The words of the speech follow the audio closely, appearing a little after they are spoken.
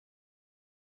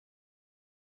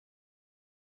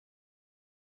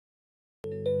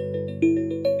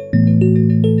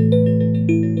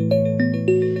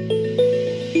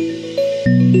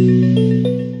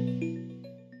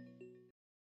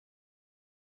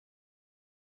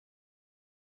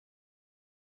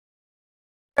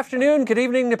Afternoon, good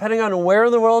evening, depending on where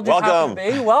in the world you happen to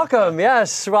be. Welcome,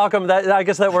 yes, welcome. I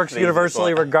guess that works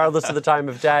universally regardless of the time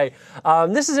of day.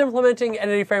 This is Implementing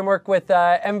Entity Framework with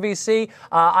MVC.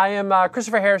 I am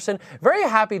Christopher Harrison. Very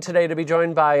happy today to be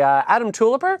joined by Adam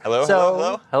Tuliper.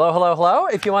 Hello.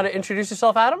 If you want to introduce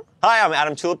yourself, Adam. Hi, I'm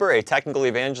Adam Tuliper, a technical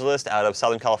evangelist out of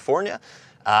Southern California.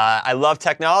 I love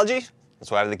technology.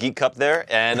 That's why I have the Geek Cup there.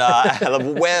 And I love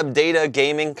web, data,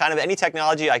 gaming, kind of any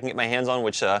technology I can get my hands on,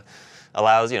 which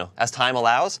allows, as time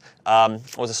allows. I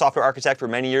was a software architect for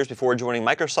many years before joining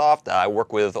Microsoft. I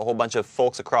work with a whole bunch of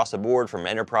folks across the board, from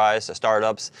enterprise to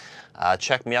startups.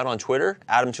 Check me out on Twitter,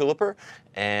 Adam Tuliper,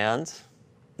 and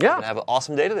have an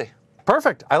awesome day today.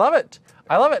 Perfect. I love it.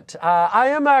 I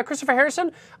am Christopher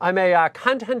Harrison. I'm a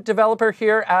content developer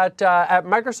here at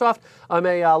Microsoft. I'm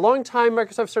a longtime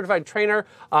Microsoft certified trainer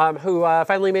who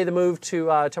finally made the move to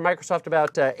Microsoft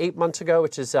about 8 months ago,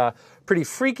 which is pretty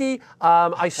freaky.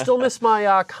 I still miss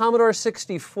my Commodore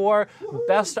 64,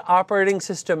 best operating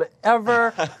system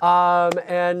ever. If I'm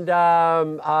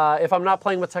not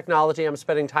playing with technology, I'm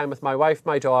spending time with my wife,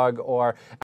 my dog, or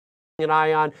an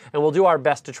eye on, and we'll do our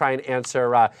best to try and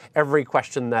answer every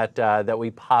question that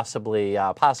we possibly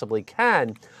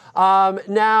can.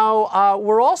 Now,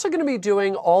 we're also going to be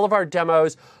doing all of our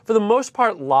demos, for the most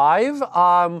part, live,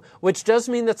 which does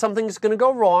mean that something's going to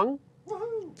go wrong.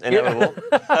 Inevitable.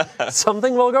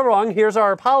 Something will go wrong. Here's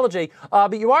our apology.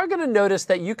 But you are going to notice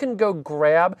that you can go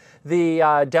grab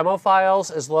the demo files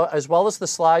as well as the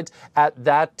slides at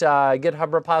that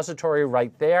GitHub repository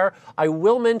right there. I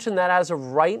will mention that as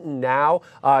of right now,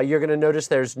 you're going to notice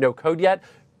there's no code yet,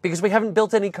 because we haven't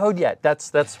built any code yet.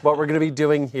 That's what we're going to be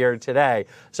doing here today.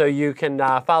 So you can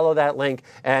follow that link,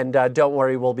 and don't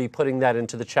worry, we'll be putting that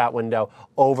into the chat window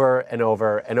over and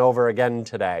over and over again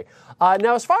today.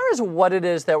 Now, as far as what it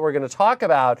is that we're going to talk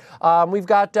about, we've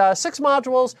got 6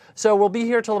 modules, so we'll be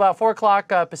here till about 4 o'clock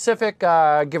Pacific,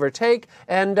 give or take.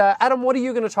 And Adam, what are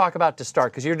you going to talk about to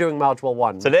start? Because you're doing module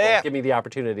 1. Today, so give me the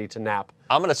opportunity to nap.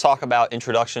 I'm going to talk about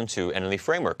Introduction to Entity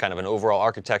Framework, kind of an overall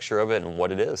architecture of it and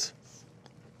what it is.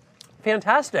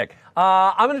 Fantastic.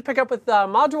 I'm going to pick up with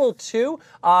Module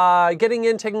 2, getting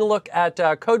in, taking a look at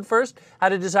code first, how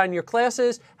to design your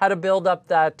classes, how to build up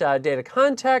that data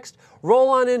context, roll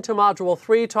on into Module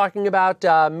 3, talking about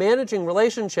managing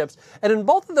relationships. And in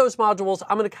both of those modules,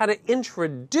 I'm going to kind of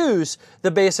introduce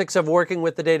the basics of working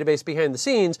with the database behind the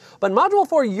scenes. But in Module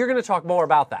 4, you're going to talk more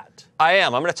about that. I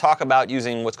am. I'm going to talk about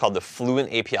using what's called the Fluent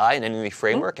API in Entity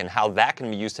Framework and how that can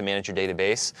be used to manage your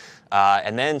database.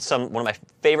 And then one of my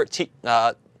favorite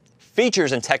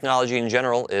features in technology in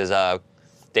general is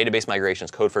database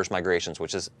migrations, code-first migrations,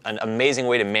 which is an amazing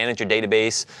way to manage your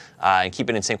database and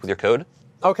keep it in sync with your code.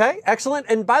 Okay, excellent.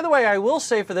 And by the way, I will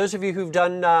say, for those of you who've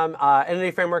done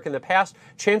Entity Framework in the past,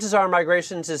 chances are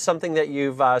migrations is something that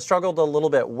you've struggled a little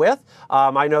bit with.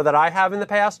 I know that I have in the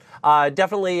past.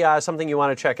 Definitely something you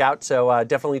want to check out, so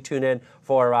definitely tune in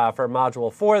for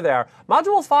Module 4 there.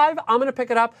 Module 5, I'm going to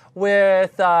pick it up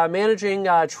with managing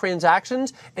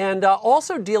transactions and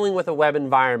also dealing with a web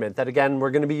environment. That, again, we're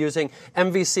going to be using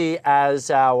MVC as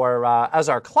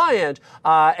our client.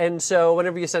 And so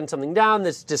whenever you send something down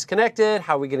that's disconnected,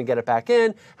 how are we going to get it back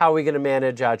in? How are we going to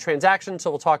manage transactions?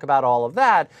 So we'll talk about all of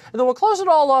that. And then we'll close it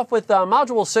all off with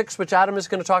Module 6, which Adam is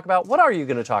going to talk about. What are you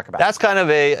going to talk about? That's kind of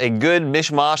a good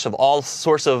mishmash of all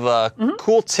sorts of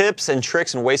cool tips and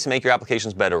tricks and ways to make your applications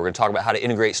better. We're going to talk about how to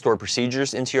integrate stored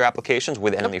procedures into your applications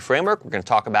with Entity Framework. We're going to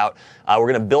talk about, we're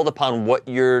going to build upon what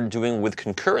you're doing with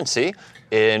concurrency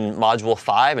in Module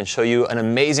 5 and show you an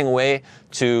amazing way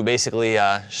to basically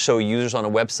show users on a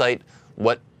website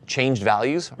what changed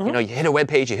values. You hit a web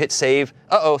page, you hit save,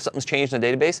 something's changed in the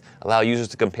database. Allow users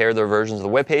to compare their versions of the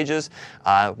web pages.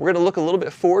 We're going to look a little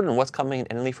bit forward on what's coming in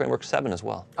Entity Framework 7 as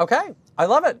well. Okay, I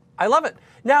love it.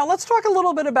 Now let's talk a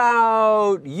little bit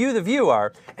about you, the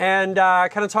viewer, and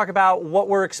kind of talk about what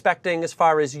we're expecting as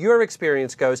far as your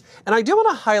experience goes. And I do want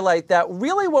to highlight that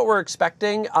really what we're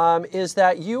expecting is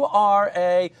that you are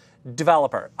a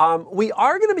developer. We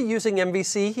are going to be using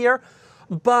MVC here,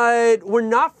 but we're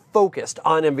not focused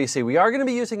on MVC. We are going to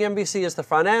be using MVC as the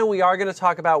front end. We are going to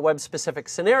talk about web-specific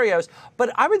scenarios,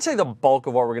 but I would say the bulk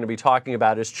of what we're going to be talking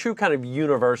about is true kind of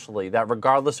universally, that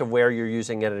regardless of where you're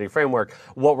using Entity Framework,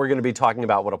 what we're going to be talking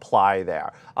about would apply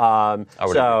there.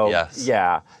 Yes.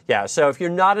 Yeah. So if you're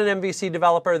not an MVC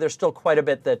developer, there's still quite a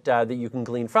bit that you can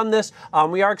glean from this.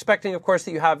 We are expecting, of course,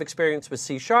 that you have experience with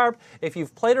C#. If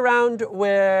you've played around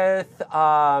with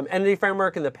Entity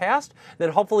Framework in the past, then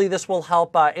hopefully this will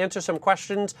help answer some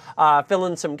questions, fill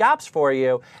in some gaps for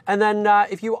you. And then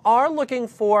if you are looking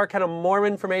for kind of more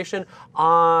information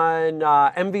on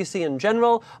MVC in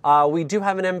general, we do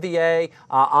have an MVA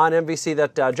on MVC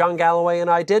that John Galloway and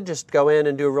I did. Just go in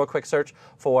and do a real quick search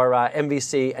for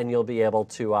MVC, and you'll be able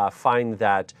to find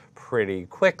that pretty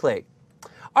quickly.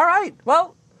 All right,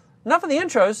 well, enough of the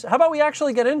intros. How about we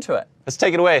actually get into it? Let's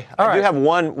take it away. I do have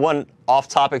one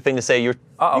off-topic thing to say. You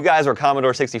guys are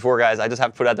Commodore 64 guys. I just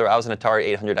have to put out there, I was an Atari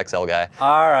 800 XL guy.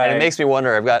 All right. And it makes me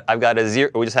wonder, I've got a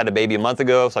zero, we just had a baby a month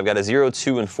ago, so I've got a 0,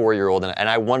 2, and 4-year-old, and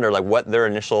I wonder like what their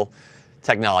initial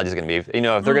technology is going to be. You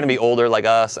know, if they're going to be older like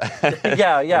us,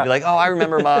 yeah. Be like, oh, I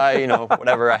remember my,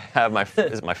 whatever I have,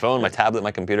 is it my phone, my tablet,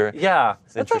 my computer? Yeah,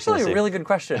 that's actually a really good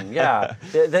question. Yeah,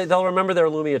 they'll remember their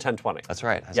Lumia 1020. That's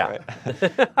right.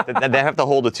 They have to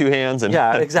hold with 2 hands. And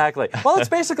yeah, exactly. Well, it's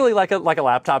basically like a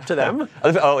laptop to them.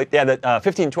 Oh, yeah, the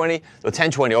 1520, the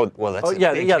 1020. Oh, well, that's the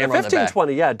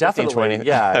 1520. Yeah, definitely. 1520.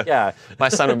 Yeah. My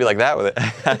son would be like that with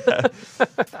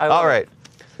it. All right.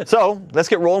 So let's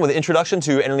get rolling with the introduction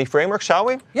to Entity Framework, shall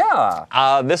we? Yeah.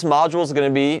 This module is going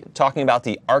to be talking about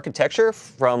the architecture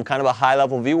from kind of a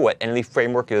high-level view, what Entity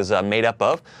Framework is made up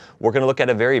of. We're going to look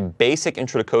at a very basic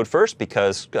intro to code first,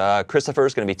 because Christopher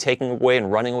is going to be taking away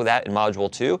and running with that in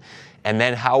Module 2, and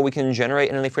then how we can generate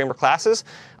Entity Framework classes.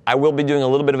 I will be doing a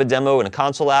little bit of a demo in a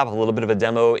console app, a little bit of a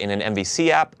demo in an MVC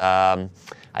app.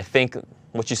 I think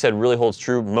what you said really holds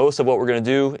true. Most of what we're going to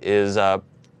do is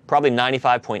probably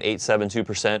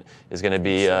 95.872% is going to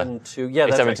be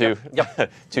 872. Right.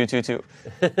 Yep. 222.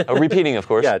 Repeating, of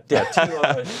course. Yeah.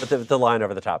 With the line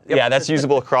over the top. Yep. Yeah, that's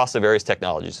usable across the various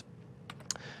technologies.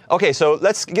 Okay, so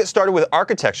let's get started with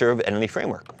architecture of Entity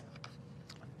Framework.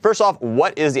 First off,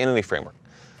 what is the Entity Framework?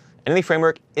 Entity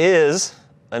Framework is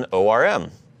an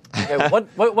ORM. Okay,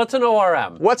 what's an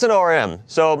ORM? What's an ORM?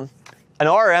 So an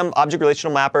ORM, Object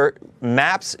Relational Mapper,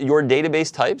 maps your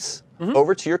database types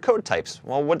over to your code types.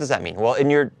 Well, what does that mean? Well, in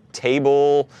your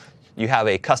table, you have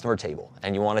a customer table,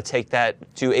 and you want to take that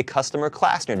to a customer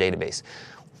class in your database.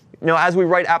 As we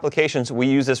write applications, we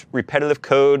use this repetitive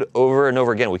code over and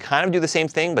over again. We kind of do the same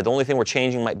thing, but the only thing we're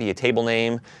changing might be a table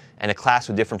name and a class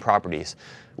with different properties.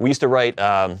 We used to write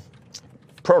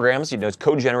programs,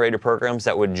 code generator programs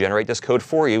that would generate this code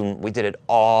for you, and we did it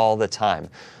all the time.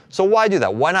 So why do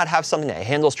that? Why not have something that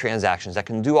handles transactions, that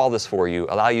can do all this for you,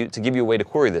 allow you to give you a way to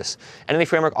query this? Entity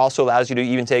Framework also allows you to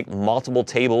even take multiple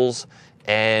tables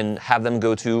and have them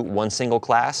go to one single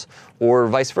class, or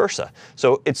vice versa.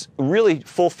 So it's really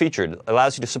full-featured. It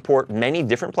allows you to support many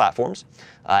different platforms.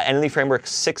 Entity Framework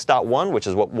 6.1, which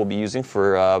is what we'll be using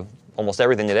for almost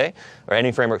everything today, or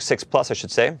Entity Framework 6 Plus, I should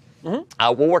say,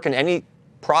 will work in any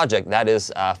project that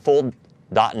is full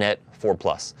 .NET 4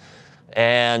 Plus.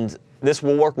 And this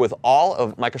will work with all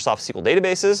of Microsoft SQL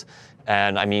databases,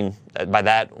 and I mean, by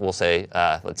that, we'll say,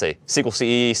 let's say SQL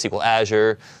CE, SQL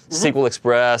Azure, SQL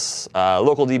Express,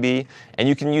 LocalDB, and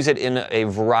you can use it in a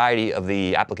variety of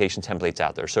the application templates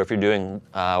out there. So if you're doing,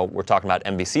 we're talking about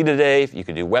MVC today, you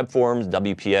could do web forms,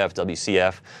 WPF,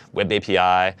 WCF, Web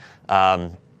API.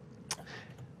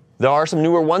 There are some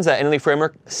newer ones that Entity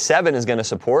Framework 7 is going to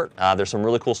support. There's some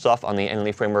really cool stuff on the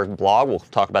Entity Framework blog. We'll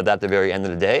talk about that at the very end of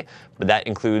the day. But that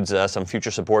includes some future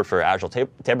support for Agile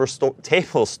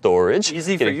table storage.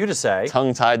 Easy for you to say.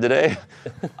 Tongue-tied today.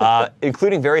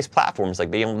 Including various platforms,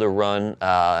 like being able to run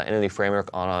Entity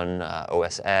Framework on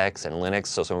OS X and Linux.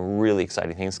 So some really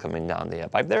exciting things coming down the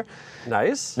pipe there.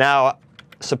 Nice. Now,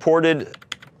 supported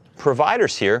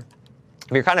providers here.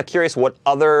 If you're kind of curious what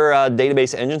other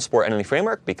database engines support Entity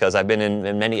Framework, because I've been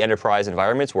in many enterprise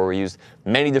environments where we use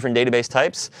many different database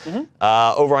types.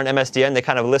 Over on MSDN, they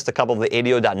kind of list a couple of the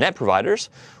ADO.NET providers,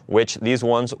 which these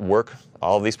ones work.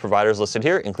 All of these providers listed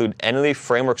here include Entity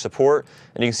Framework support,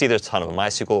 and you can see there's a ton of them.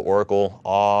 MySQL, Oracle,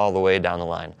 all the way down the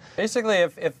line. Basically,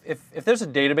 if there's a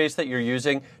database that you're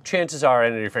using, chances are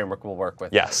Entity Framework will work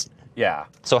with it. Yes. Yeah.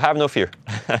 So have no fear.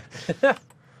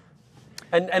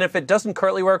 And if it doesn't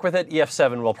currently work with it,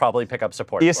 EF7 will probably pick up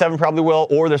support. EF7 probably will,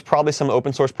 or there's probably some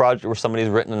open source project where somebody's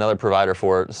written another provider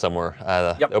for it somewhere.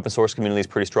 The open source community is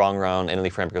pretty strong around Entity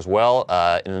Framework as well.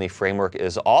 Entity Framework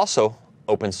is also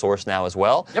open source now as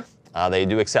well. They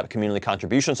do accept community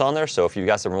contributions on there, so if you've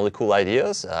got some really cool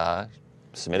ideas,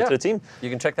 submit it to the team. You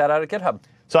can check that out at GitHub.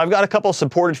 So I've got a couple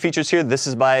supported features here. This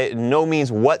is by no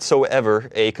means whatsoever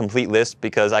a complete list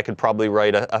because I could probably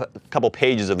write a couple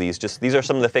pages of these. These are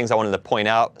some of the things I wanted to point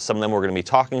out. Some of them we're going to be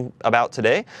talking about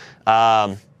today.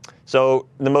 So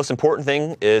the most important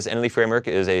thing is Entity Framework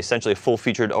is essentially a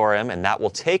full-featured ORM, and that will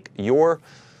take your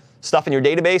stuff in your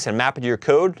database and map it to your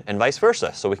code and vice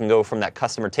versa. So we can go from that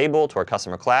customer table to our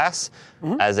customer class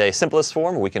as a simplest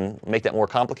form. We can make that more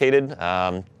complicated.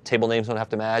 Table names don't have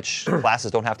to match.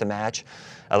 Classes don't have to match.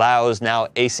 Allows now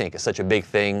async is such a big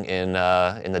thing in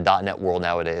the .NET world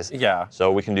nowadays. Yeah.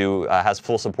 So we can do, has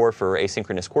full support for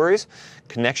asynchronous queries.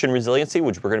 Connection resiliency,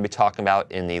 which we're going to be talking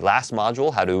about in the last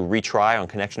module, how to retry on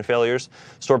connection failures.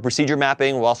 Stored procedure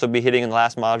mapping will also be hitting in the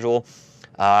last module.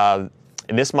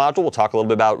 In this module, we'll talk a little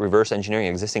bit about reverse engineering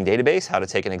an existing database, how to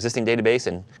take an existing database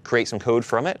and create some code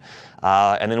from it.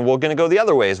 And then we're going to go the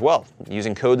other way as well,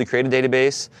 using code to create a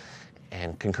database,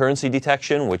 and concurrency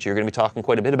detection, which you're going to be talking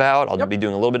quite a bit about. I'll be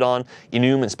doing a little bit on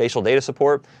enum and spatial data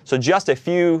support. So just a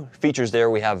few features there.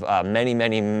 We have many,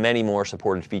 many, many more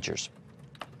supported features.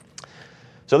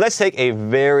 So let's take a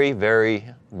very, very,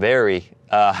 very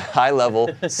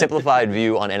high-level, simplified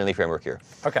view on Entity Framework here.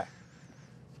 Okay.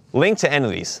 Link to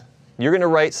entities. You're going to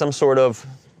write some sort of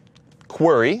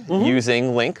query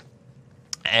using link,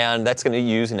 and that's going to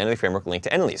use an Entity Framework link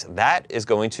to entities. That is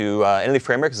going to, Entity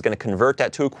Framework is going to convert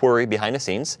that to a query behind the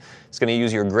scenes. It's going to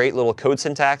use your great little code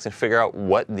syntax and figure out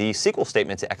what the SQL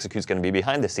statement to execute is going to be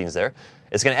behind the scenes there.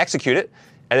 It's going to execute it,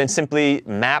 and then simply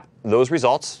map those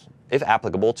results, if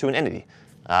applicable, to an entity.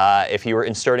 If you were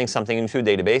inserting something into a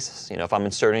database, if I'm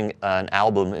inserting an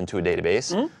album into a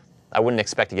database, I wouldn't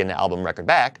expect to get an album record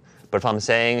back. But if I'm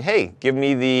saying, hey, give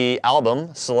me the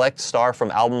album, select star from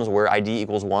albums where ID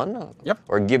equals 1,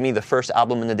 or give me the first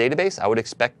album in the database, I would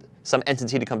expect some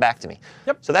entity to come back to me.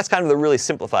 So that's kind of the really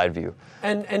simplified view.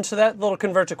 And so that little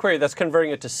convert to query, that's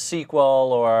converting it to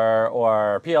SQL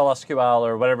or PLSQL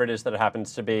or whatever it is that it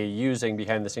happens to be using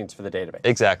behind the scenes for the database.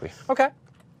 Exactly. Okay.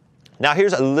 Now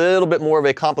here's a little bit more of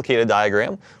a complicated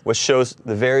diagram, which shows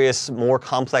the various more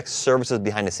complex services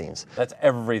behind the scenes. That's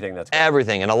everything that's going on.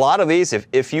 Everything. And a lot of these,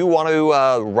 if you want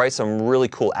to write some really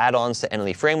cool add-ons to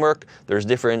Entity Framework, there's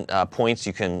different points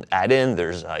you can add in.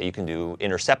 There's you can do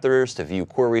interceptors to view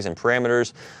queries and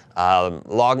parameters,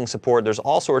 logging support. There's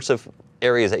all sorts of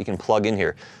areas that you can plug in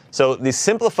here. So the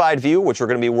simplified view, which we're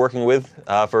going to be working with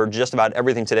for just about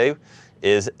everything today,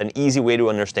 is an easy way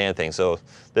to understand things. So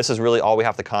this is really all we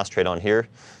have to concentrate on here.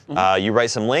 You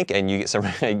write some link and you get some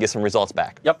you get some results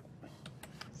back.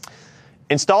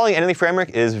 Installing Entity Framework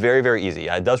is very, very easy.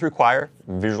 It does require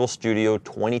Visual Studio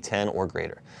 2010 or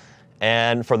greater.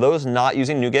 And for those not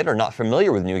using NuGet or not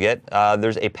familiar with NuGet,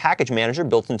 there's a package manager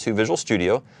built into Visual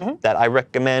Studio that I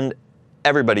recommend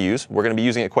everybody use. We're going to be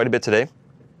using it quite a bit today.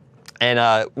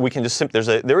 And we can just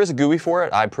there is a GUI for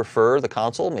it. I prefer the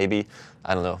console. Maybe,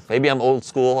 I don't know, maybe I'm old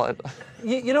school.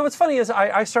 You know what's funny is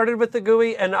I started with the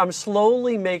GUI, and I'm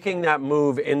slowly making that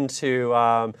move into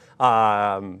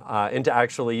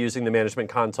actually using the management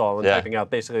console and typing out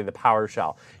basically the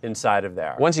PowerShell inside of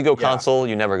there. Once you go console,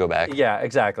 you never go back. Yeah,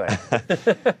 exactly.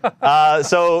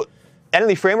 So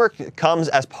Entity Framework comes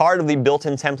as part of the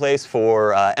built-in templates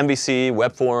for MVC,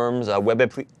 web forms,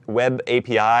 web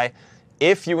API.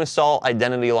 If you install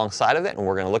Identity alongside of it, and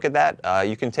we're going to look at that,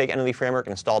 you can take Entity Framework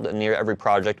and install it near every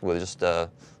project with just a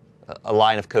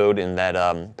line of code in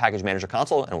that package manager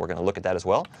console, and we're going to look at that as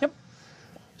well.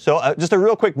 So just a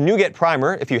real quick NuGet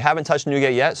primer, if you haven't touched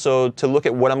NuGet yet. So to look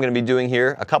at what I'm going to be doing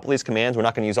here, a couple of these commands, we're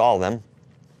not going to use all of them.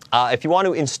 If you want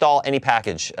to install any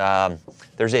package,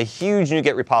 there's a huge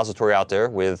NuGet repository out there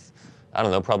with, I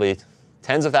don't know, probably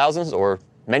tens of thousands or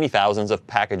many thousands of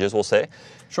packages, we'll say.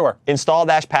 Sure. Install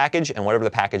 -package and whatever the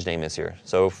package name is here.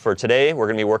 So for today, we're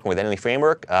going to be working with Entity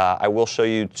Framework. I will show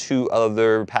you 2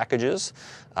 other packages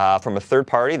from a third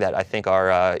party that I think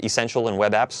are essential in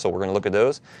web apps, so we're going to look at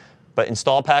those. But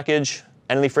install package,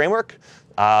 Entity Framework.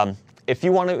 If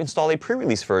you want to install a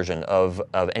pre-release version of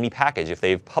any package, if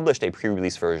they've published a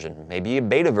pre-release version, maybe a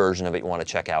beta version of it you want to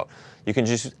check out, you can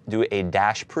just do a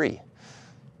 -pre.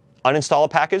 Uninstall a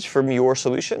package from your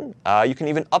solution. You can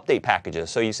even update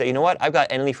packages. So you say, you know what, I've got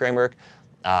Entity Framework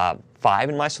 5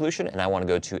 in my solution, and I want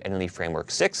to go to Entity Framework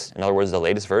 6, in other words, the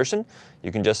latest version.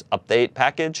 You can just update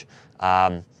package.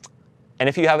 And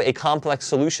if you have a complex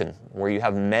solution where you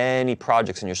have many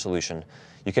projects in your solution,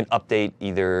 you can update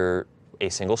either a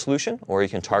single solution or you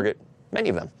can target many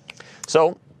of them.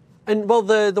 So And well,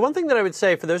 the one thing that I would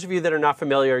say, for those of you that are not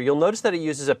familiar, you'll notice that it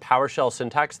uses a PowerShell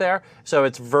syntax there. So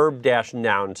it's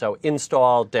verb-noun, so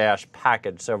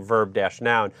install-package, so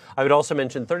verb-noun. I would also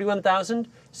mention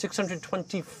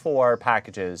 31,624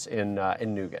 packages in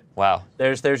NuGet. Wow.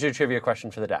 There's your trivia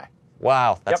question for the day.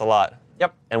 Wow, that's a lot.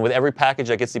 Yep. And with every package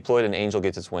that gets deployed, an angel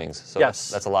gets its wings. So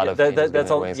yes. that's a lot of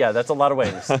wings. Yeah, that's a lot of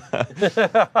wings.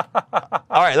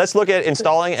 All right, let's look at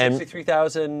installing and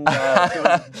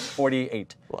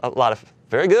 63,248. a lot of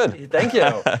very good. Thank you.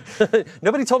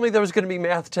 Nobody told me there was going to be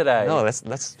math today. No,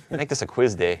 let's make this a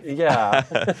quiz day. Yeah.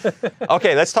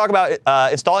 Okay, let's talk about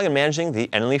installing and managing the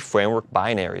Entity Framework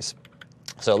binaries.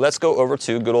 So let's go over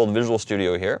to good old Visual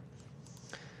Studio here.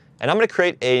 And I'm going to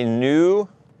create a new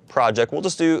project. We'll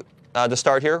just do, to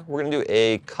start here, we're going to do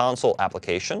a console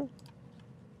application.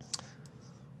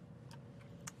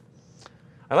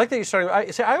 I like that you're starting. I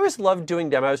always love doing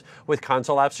demos with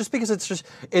console apps just because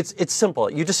it's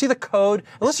simple. You just see the code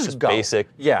and let's just go. Basic.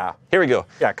 Yeah. Here we go.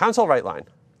 Yeah, console write line.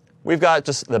 We've got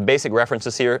just the basic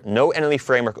references here. No Entity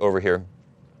Framework over here.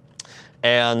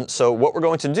 And so what we're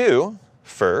going to do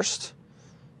first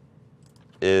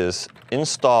is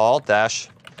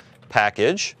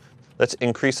install-package. Let's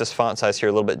increase this font size here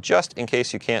a little bit just in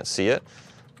case you can't see it.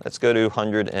 Let's go to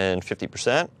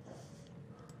 150%.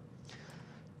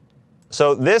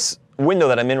 So this window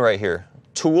that I'm in right here,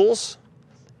 Tools,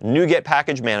 NuGet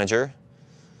Package Manager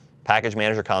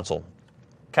Console.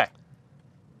 Okay.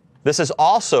 This is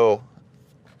also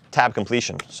tab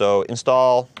completion. So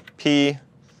install P,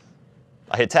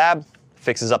 I hit tab,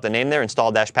 fixes up the name there,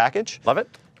 install-package. Love it.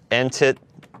 And hit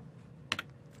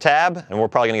tab, and we're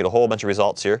probably going to get a whole bunch of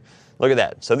results here. Look at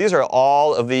that. So these are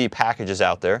all of the packages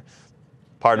out there.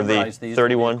 Part of the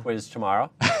 31 quiz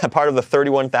tomorrow. part of the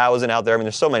 31,000 out there. I mean,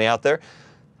 there's so many out there.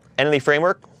 Entity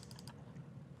Framework.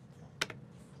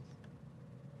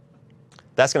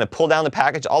 That's going to pull down the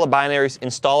package, all the binaries,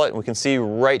 install it, and we can see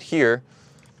right here,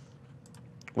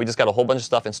 we just got a whole bunch of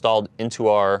stuff installed into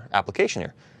our application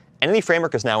here. Entity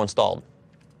Framework is now installed.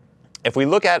 If we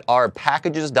look at our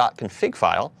packages.config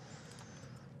file,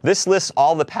 this lists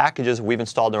all the packages we've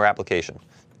installed in our application.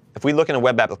 If we look in a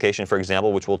web application, for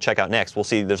example, which we'll check out next, we'll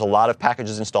see there's a lot of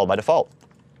packages installed by default.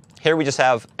 Here we just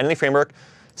have Entity Framework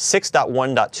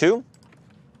 6.1.2,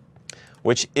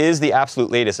 which is the absolute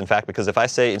latest, in fact, because if I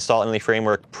say install Entity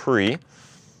Framework pre,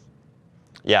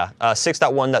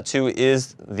 6.1.2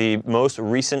 is the most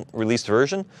recent released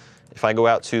version. If I go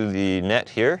out to the net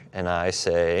here and I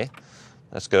say,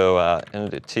 let's go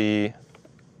Entity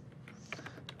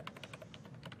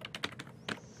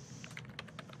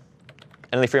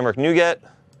Framework NuGet.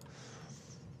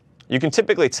 You can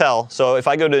typically tell. So if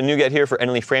I go to NuGet here for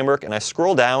Entity Framework and I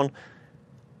scroll down,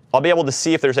 I'll be able to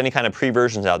see if there's any kind of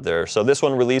pre-versions out there. So this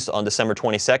one released on December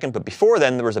 22nd, but before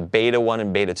then there was a beta 1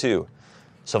 and beta 2.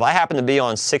 So if I happen to be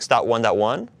on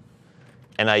 6.1.1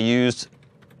 and I used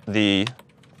the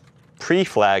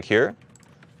pre-flag here,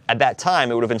 at that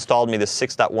time it would have installed me the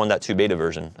 6.1.2 beta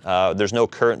version. There's no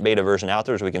current beta version out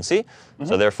there, as we can see.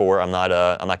 So therefore I'm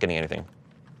not getting anything.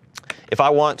 If I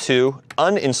want to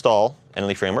uninstall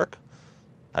Entity Framework,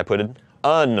 I put it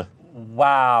un.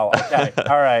 Wow. Okay.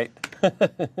 All right.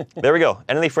 There we go.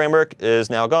 Entity Framework is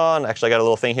now gone. Actually, I got a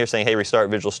little thing here saying, hey, restart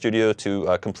Visual Studio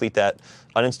to complete that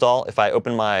uninstall. If I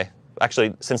open my,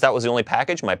 actually, since that was the only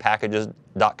package, my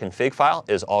packages.config file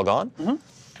is all gone.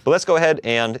 But let's go ahead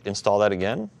and install that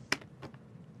again.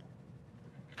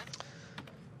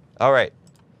 All right.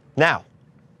 Now,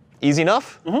 easy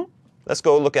enough? Let's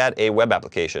go look at a web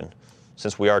application,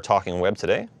 since we are talking web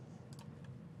today.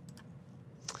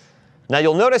 Now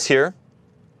you'll notice here,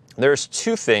 there's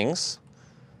two things.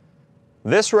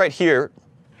 This right here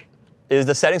is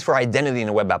the settings for identity in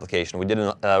a web application. We did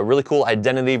a really cool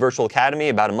Identity Virtual Academy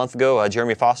about a month ago,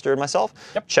 Jeremy Foster and myself.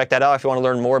 Yep. Check that out if you want to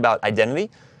learn more about identity.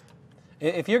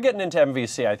 If you're getting into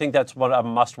MVC, I think that's what a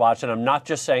must-watch, and I'm not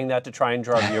just saying that to try and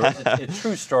draw viewers. It's a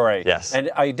true story. Yes. And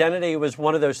identity was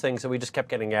one of those things that we just kept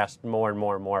getting asked more and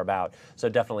more and more about. So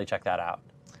definitely check that out.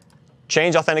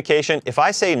 Change authentication. If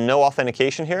I say no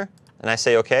authentication here, and I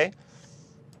say OK,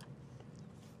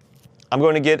 I'm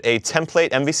going to get a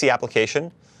template MVC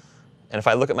application. And if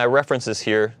I look at my references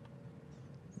here,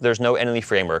 there's no Entity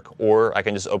Framework. Or I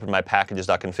can just open my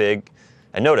packages.config.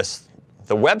 And notice,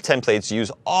 the web templates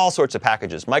use all sorts of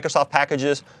packages, Microsoft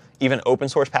packages, even open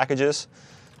source packages.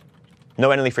 No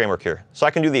Entity Framework here. So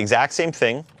I can do the exact same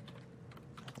thing.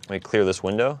 Let me clear this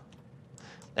window.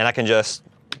 And I can just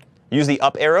use the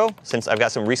up arrow. Since I've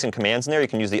got some recent commands in there, you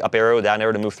can use the up arrow, down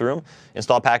arrow to move through them.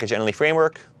 Install package Entity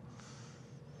Framework.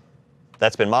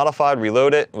 That's been modified.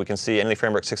 Reload it. We can see Entity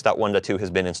Framework 6.1.2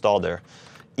 has been installed there.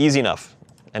 Easy enough.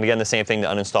 And again, the same thing to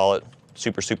uninstall it.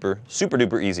 Super, super, super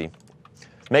duper easy.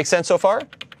 Make sense so far?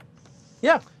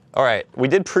 Yeah. All right, we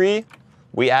did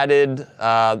we added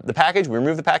the package, we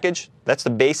removed the package. That's the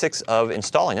basics of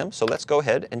installing them. So let's go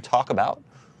ahead and talk about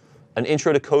an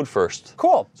intro to code first.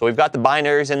 Cool. So we've got the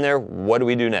binaries in there. What do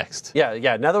we do next? Yeah,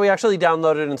 yeah. Now that we actually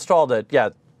downloaded and installed it, yeah,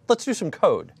 let's do some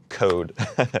code. Code.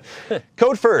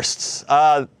 Code firsts.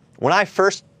 When I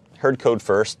first heard code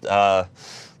first,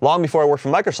 long before I worked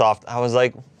for Microsoft, I was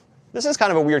like, this is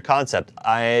kind of a weird concept.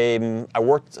 I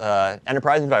worked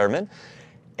enterprise environment,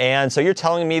 and so you're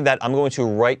telling me that I'm going to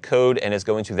write code and it's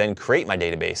going to then create my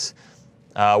database.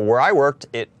 Where I worked,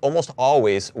 it almost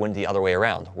always went the other way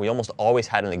around. We almost always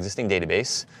had an existing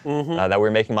database that we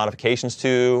were making modifications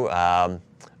to,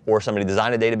 or somebody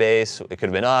designed a database. It could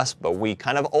have been us, but we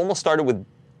kind of almost started with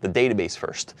the database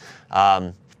first.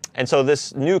 And so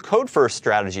this new code first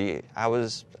strategy, I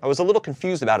was a little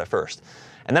confused about it first.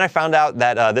 And then I found out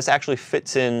that this actually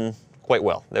fits in quite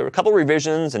well. There were a couple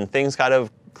revisions and things kind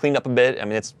of cleaned up a bit. I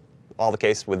mean, it's all the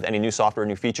case with any new software,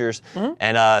 new features.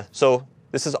 And so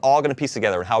this is all going to piece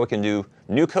together on how we can do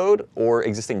new code or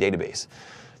existing database.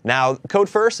 Now, code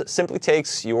first simply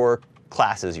takes your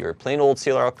classes, your plain old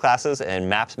CLR classes, and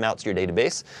maps them out to your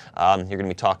database. You're going to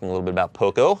be talking a little bit about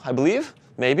POCO, I believe,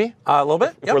 maybe. A little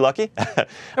bit. If we're lucky. If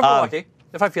we're lucky.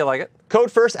 If I feel like it. Code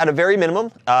first, at a very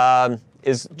minimum,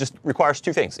 requires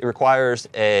two things. It requires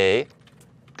a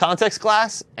context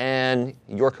class and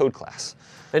your code class.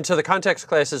 And so the context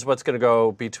class is what's going to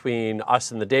go between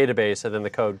us and the database, and then the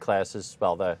code class is,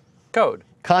 well, the code.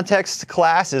 Context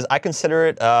class is, I consider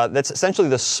it, that's essentially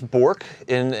the spork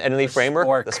in Entity Framework.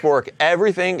 Spork. The spork.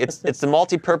 Everything, it's the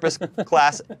multi-purpose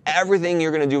class. Everything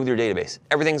you're going to do with your database,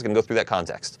 everything's going to go through that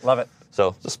context. Love it.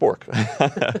 So it's a spork.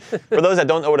 For those that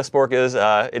don't know what a spork is,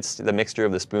 it's the mixture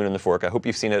of the spoon and the fork. I hope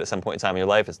you've seen it at some point in time in your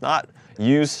life. It's not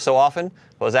used so often.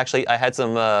 But I had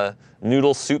some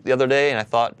noodle soup the other day, and I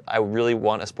thought, I really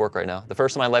want a spork right now. The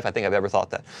first in my life I think I've ever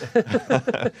thought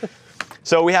that.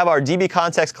 So we have our DB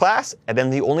context class, and then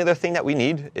the only other thing that we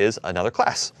need is another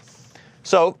class.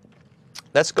 So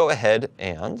let's go ahead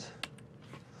and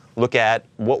look at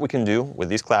what we can do with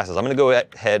these classes. I'm going to go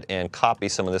ahead and copy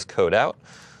some of this code out.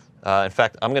 In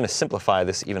fact, I'm going to simplify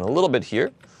this even a little bit here.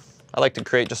 I like to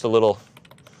create just a little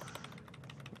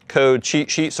code cheat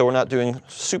sheet so we're not doing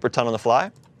super ton on the fly.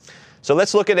 So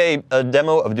let's look at a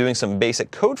demo of doing some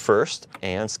basic code first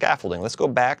and scaffolding. Let's go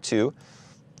back to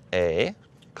a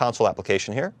console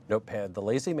application here. Notepad, the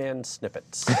lazy man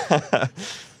snippets.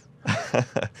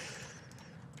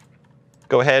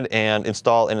 Go ahead and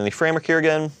install Entity Framework here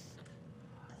again.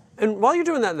 And while you're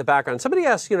doing that in the background, somebody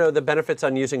asked, the benefits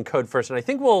on using code first, and I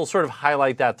think we'll sort of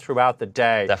highlight that throughout the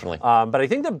day. Definitely. But I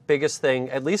think the biggest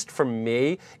thing, at least for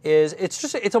me, is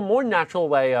it's a more natural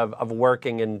way of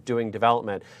working and doing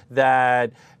development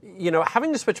that,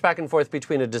 having to switch back and forth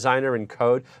between a designer and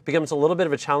code becomes a little bit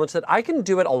of a challenge that I can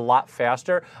do it a lot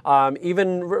faster,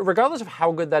 even regardless of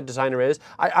how good that designer is.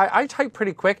 I type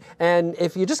pretty quick, and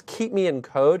if you just keep me in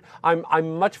code,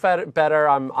 I'm much better.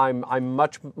 I'm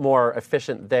much more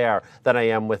efficient there than I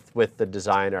am with the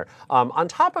designer. On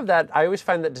top of that, I always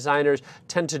find that designers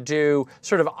tend to do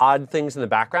sort of odd things in the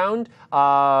background,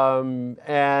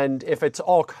 and if it's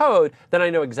all code, then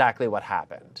I know exactly what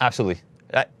happened. Absolutely.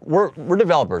 We're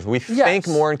developers. We think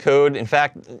more in code. In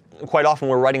fact, quite often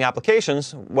we're writing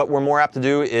applications. What we're more apt to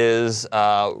do is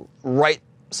write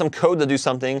some code to do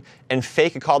something and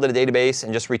fake a call to the database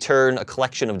and just return a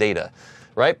collection of data.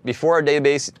 Right? Before our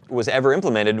database was ever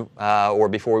implemented, or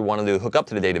before we wanted to hook up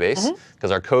to the database, because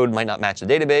our code might not match the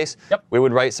database, we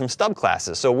would write some stub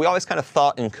classes. So we always kind of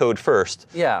thought in code first.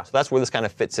 Yeah. So that's where this kind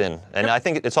of fits in. And I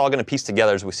think it's all going to piece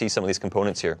together as we see some of these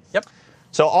components here. Yep.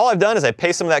 So all I've done is I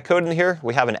paste some of that code in here.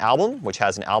 We have an album, which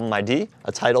has an album ID,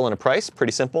 a title, and a price.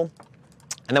 Pretty simple.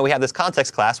 And then we have this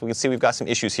context class. We can see we've got some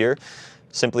issues here,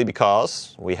 simply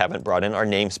because we haven't brought in our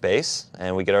namespace.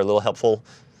 And we get our little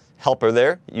helper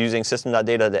there using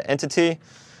system.data.entity,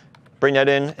 bring that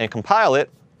in and compile it,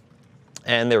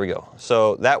 and there we go.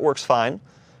 So that works fine.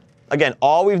 Again,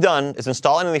 all we've done is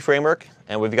install Entity Framework,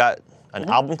 and we've got an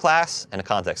album class and a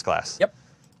context class. Yep.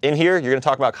 In here, you're going to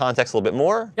talk about context a little bit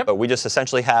more, but we just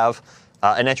essentially have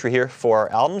an entry here for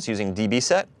our albums using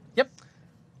dbset. Yep.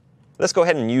 Let's go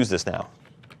ahead and use this now.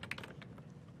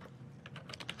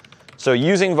 So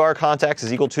using var context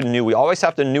is equal to new. We always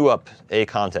have to new up a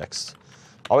context.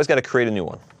 Always got to create a new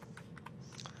one.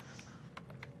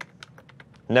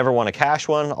 Never want to cache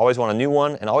one, always want a new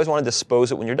one, and always want to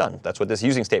dispose it when you're done. That's what this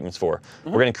using statement's for.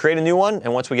 We're going to create a new one,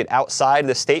 and once we get outside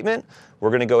the statement,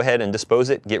 we're going to go ahead and dispose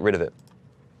it, get rid of it.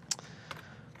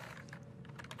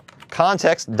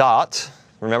 Context dot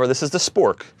remember this is the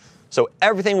spork. So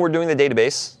everything we're doing in the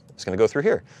database is going to go through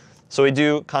here. So we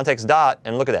do context dot,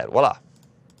 and look at that, voila.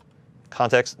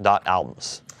 Context dot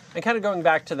albums. And kind of going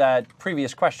back to that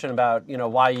previous question about,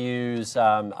 why use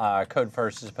code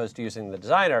first as opposed to using the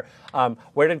designer,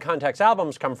 where did context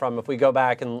albums come from? If we go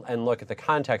back and look at the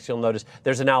context, you'll notice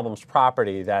there's an albums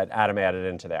property that Adam added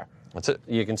into there. That's it.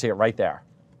 You can see it right there.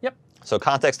 Yep. So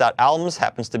context.albums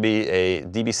happens to be a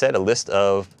DB set, a list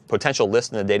of potential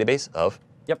list in the database of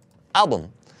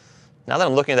album. Now that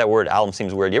I'm looking at that word, album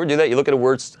seems weird. You ever do that? You look at a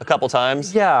word a couple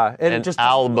times? Yeah. And it just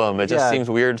album, it just seems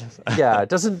weird. Yeah, it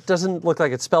doesn't look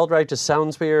like it's spelled right, just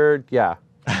sounds weird. Yeah.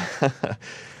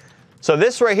 So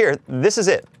this right here, this is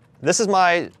it. This is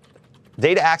my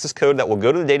data access code that will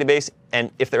go to the database, and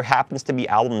if there happens to be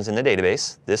albums in the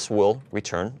database, this will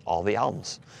return all the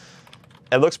albums.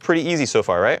 It looks pretty easy so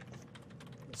far, right?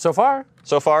 So far?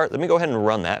 So far, let me go ahead and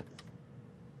run that.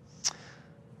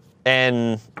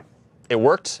 And it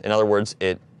worked. In other words,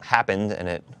 it happened and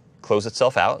it closed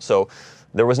itself out. So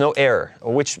there was no error,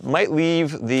 which might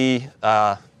leave the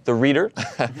reader,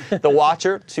 the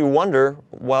watcher, to wonder,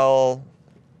 well,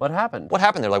 what happened? What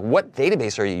happened there? Like, what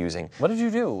database are you using? What did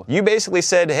you do? You basically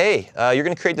said, hey, you're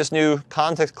going to create this new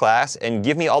context class and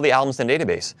give me all the albums in the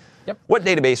database. Yep. What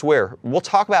database? Where? We'll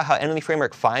talk about how Entity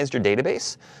Framework finds your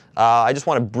database. I just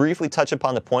want to briefly touch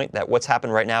upon the point that what's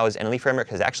happened right now is Entity Framework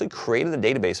has actually created a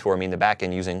database for me in the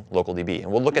backend using LocalDB.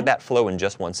 And we'll look at that flow in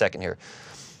just 1 second here.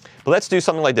 But let's do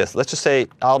something like this. Let's just say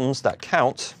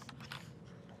albums.count.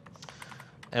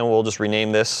 And we'll just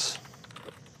rename this.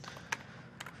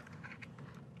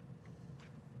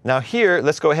 Now here,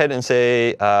 let's go ahead and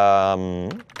say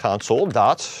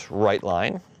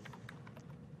console.writeLine.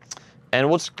 And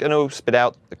we're just going to spit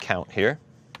out the count here.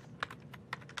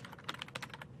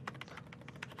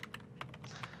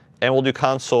 And we'll do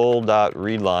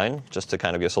console.readLine, just to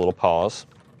kind of give us a little pause.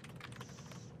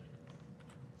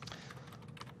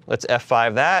 Let's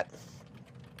F5 that.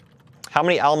 How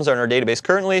many albums are in our database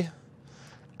currently?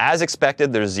 As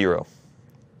expected, there's 0.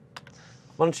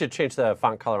 Why don't you change the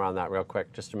font color on that real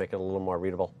quick, just to make it a little more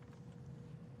readable.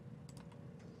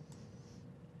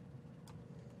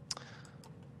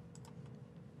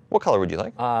 What color would you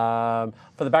like? For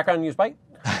the background, use white.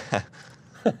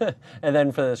 And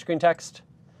then for the screen text,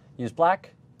 use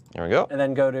black. There we go. And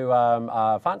then go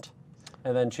to font.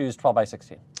 And then choose 12 by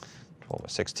 16. 12 by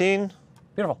 16.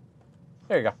 Beautiful.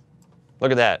 There you go.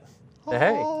 Look at that.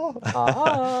 Hey.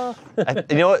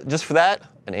 You know what? Just for that,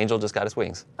 an angel just got its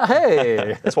wings.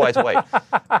 Hey. That's why it's white.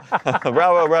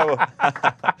 Bravo, bravo.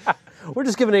 We're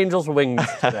just giving angels wings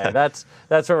today. That's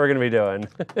what we're going to be doing.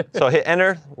 So hit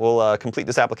enter. We'll complete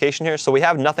this application here. So we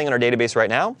have nothing in our database right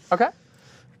now. OK.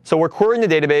 So we're querying the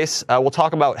database. We'll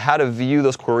talk about how to view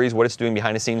those queries, what it's doing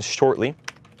behind the scenes shortly.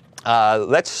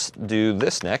 Let's do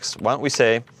this next. Why don't we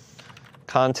say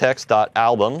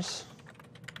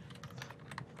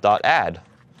context.albums.add.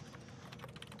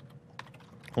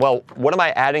 Well, what am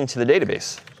I adding to the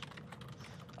database?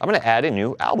 I'm going to add a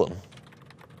new album.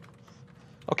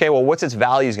 OK, well, what's its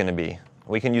values going to be?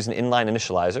 We can use an inline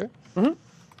initializer. Mm-hmm.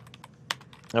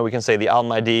 And we can say the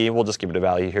album ID, we'll just give it a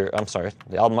value here. I'm sorry,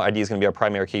 the album ID is going to be our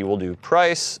primary key. We'll do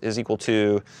price is equal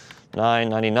to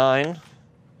 $9.99.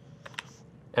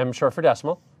 M short for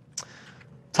decimal.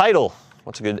 Title,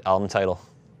 what's a good album title?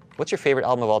 What's your favorite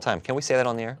album of all time? Can we say that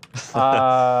on the air?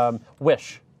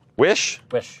 Wish. Wish?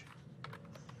 Wish.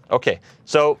 OK,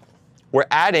 so we're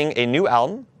adding a new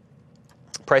album.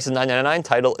 Price is $9.99,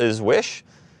 title is Wish.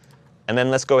 And then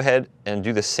let's go ahead and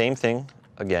do the same thing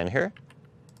again here.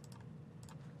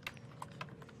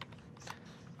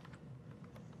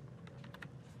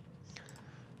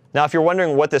 Now, if you're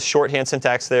wondering what this shorthand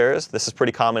syntax there is, this is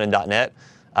pretty common in .NET.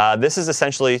 This is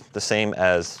essentially the same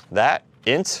as that,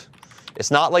 int.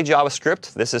 It's not like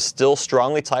JavaScript. This is still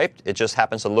strongly typed. It just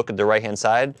happens to look at the right-hand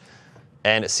side,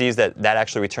 and it sees that that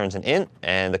actually returns an int,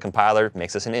 and the compiler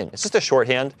makes this an int. It's just a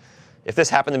shorthand. If this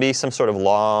happened to be some sort of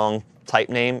long type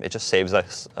name, it just saves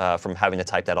us from having to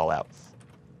type that all out.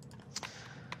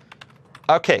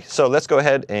 OK, so let's go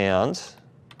ahead and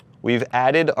we've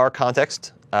added our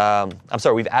context.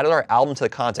 We've added our album to the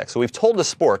context. So we've told the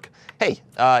spork, hey,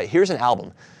 here's an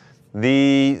album.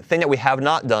 The thing that we have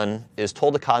not done is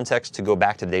told the context to go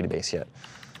back to the database yet.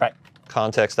 Right.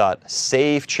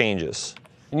 Context.save changes.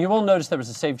 And you will notice there was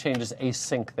a save changes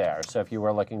async there. So if you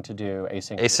were looking to do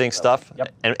async. Async stuff.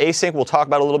 Yep. And async we'll talk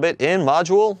about a little bit in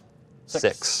module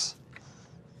 6.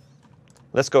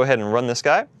 Let's go ahead and run this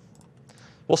guy.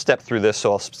 We'll step through this,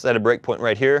 so I'll set a breakpoint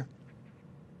right here.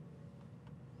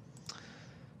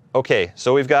 OK,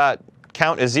 so we've got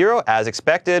count is 0. As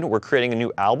expected, we're creating a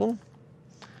new album.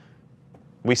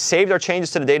 we saved our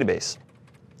changes to the database.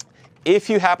 If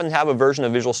you happen to have a version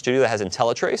of Visual Studio that has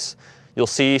IntelliTrace, you'll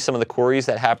see some of the queries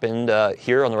that happened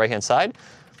here on the right-hand side.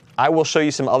 I will show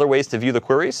you some other ways to view the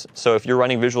queries. So if you're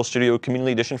running Visual Studio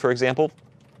Community Edition, for example,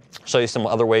 I'll show you some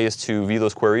other ways to view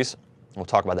those queries. We'll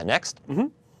talk about that next.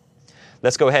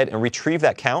 Let's go ahead and retrieve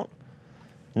that count.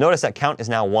 Notice that count is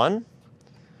now 1.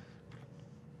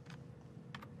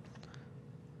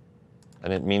 I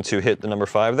didn't mean to hit the number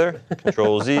 5 there.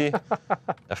 Control Z,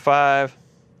 F5.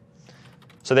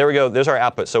 So there we go. There's our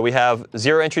output. So we have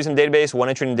 0 entries in the database, 1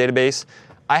 entry in the database.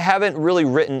 I haven't really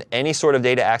written any sort of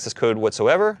data access code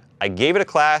whatsoever. I gave it a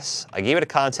class, I gave it a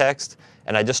context,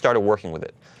 and I just started working with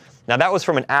it. Now that was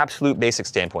from an absolute basic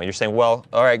standpoint. You're saying, well,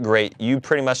 all right, great. You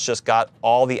pretty much just got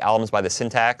all the albums by the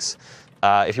syntax.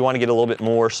 If you want to get a little bit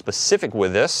more specific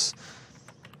with this,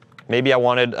 maybe I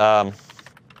wanted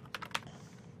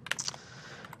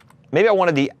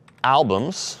the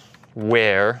albums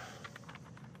where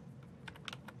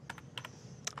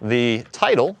the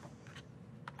title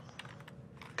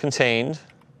contained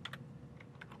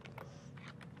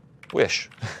Wish.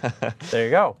 There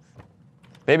you go.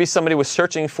 Maybe somebody was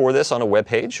searching for this on a web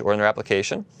page or in their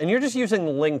application. And you're just using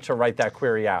LINQ to write that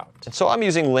query out. And so I'm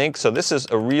using LINQ. So this is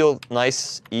a real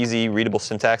nice, easy, readable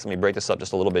syntax. Let me break this up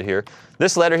just a little bit here.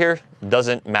 This letter here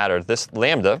doesn't matter. This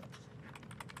lambda,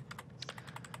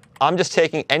 I'm just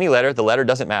taking any letter. The letter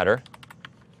doesn't matter.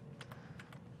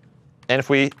 And if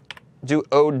we do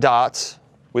O dot,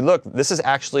 we look, this is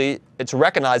actually, it's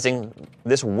recognizing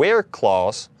this where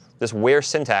clause, this where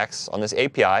syntax on this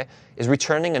API is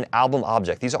returning an album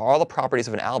object. These are all the properties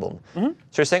of an album. So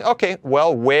you're saying, OK,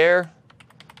 well, where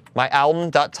my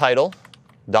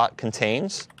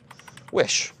album.title.contains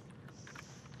Wish.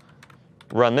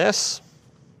 Run this.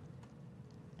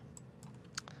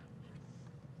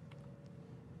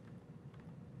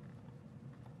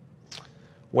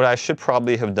 What I should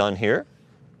probably have done here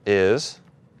is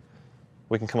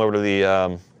we can come over to the...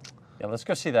 yeah, let's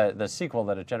go see the SQL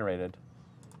that it generated.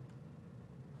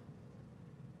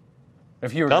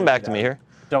 If you were come back to me here.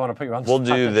 Don't want to put you on the spot.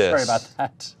 We'll do this. Sorry about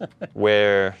that.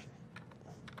 Where...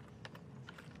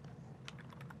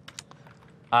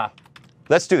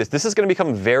 Let's do this. This is going to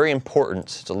become very important.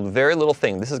 It's a very little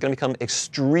thing. This is going to become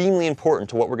extremely important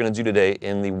to what we're going to do today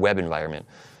in the web environment.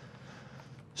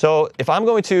 So if I'm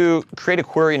going to create a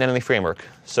query in Entity Framework,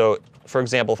 so for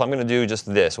example, if I'm going to do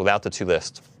just this without the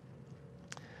toList,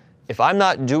 if I'm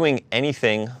not doing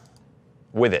anything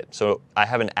with it, so I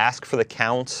haven't asked for the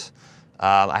count,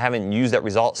 I haven't used that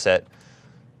result set,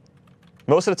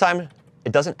 most of the time,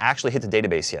 it doesn't actually hit the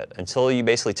database yet until you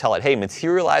basically tell it, hey,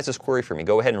 materialize this query for me.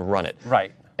 Go ahead and run it.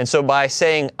 Right. And so by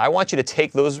saying, I want you to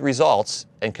take those results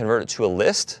and convert it to a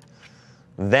list,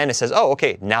 then it says, oh,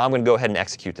 OK, now I'm going to go ahead and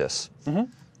execute this.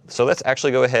 So let's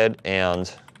actually go ahead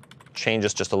and change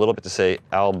this just a little bit to say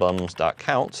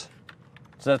albums.count.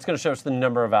 So that's going to show us the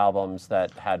number of albums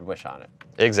that had Wish on it.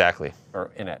 Exactly.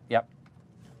 Or in it. Yep.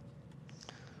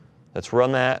 Let's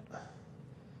run that.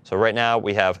 So right now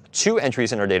we have 2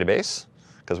 entries in our database,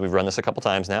 because we've run this a couple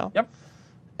times now. Yep.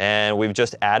 And we've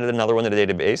just added another one to the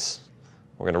database.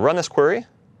 We're going to run this query.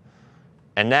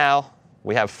 And now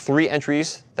we have 3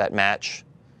 entries that match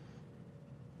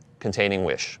containing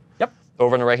Wish. Yep.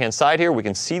 Over on the right-hand side here, we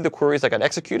can see the queries that got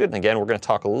executed. And again, we're going to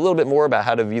talk a little bit more about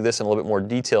how to view this in a little bit more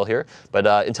detail here. But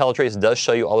IntelliTrace does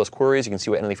show you all those queries. You can see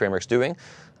what Entity Framework's doing.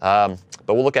 But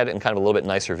we'll look at it in kind of a little bit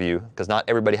nicer view, because not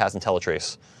everybody has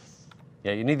IntelliTrace.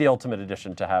 Yeah, you need the Ultimate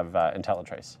Edition to have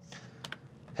IntelliTrace.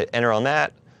 Hit enter on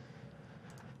that.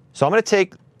 So I'm going to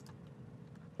take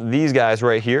these guys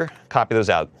right here, copy those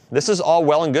out. This is all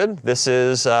well and good. This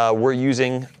is, we're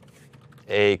using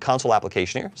a console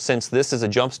application here. Since this is a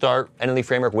Jumpstart Entity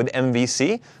Framework with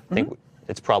MVC, I think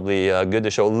it's probably good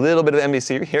to show a little bit of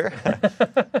MVC here.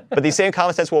 But these same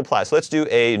common sense will apply. So let's do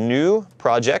a new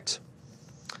project.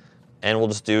 And we'll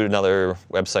just do another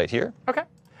website here. OK.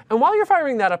 And while you're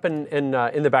firing that up in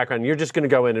the background, you're just going to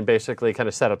go in and basically kind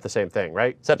of set up the same thing,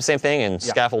 right? Set up the same thing and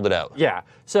scaffold it out. Yeah.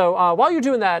 So while you're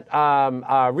doing that,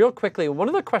 real quickly, one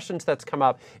of the questions that's come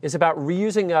up is about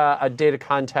reusing a data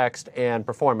context and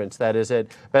performance. That is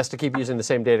it best to keep using the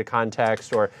same data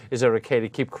context, or is it OK to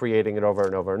keep creating it over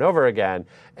and over and over again?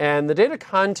 And the data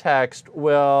context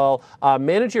will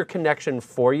manage your connection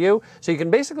for you. So you can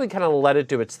basically kind of let it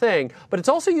do its thing. But it's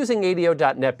also using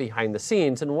ADO.NET behind the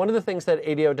scenes. And one of the things that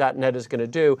ADO.NET is going to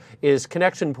do is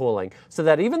connection pooling. So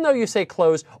that even though you say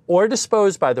close or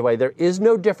dispose, by the way, there is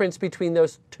no difference between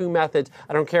those 2 methods.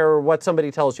 I don't care what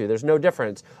somebody tells you. There's no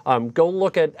difference. Go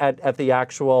look at the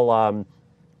actual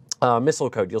missile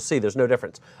code. You'll see there's no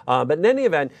difference. But in any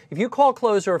event, if you call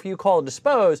close or if you call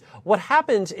dispose, what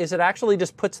happens is it actually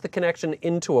just puts the connection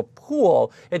into a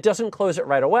pool. It doesn't close it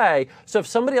right away. So if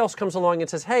somebody else comes along and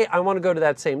says, hey, I want to go to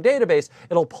that same database,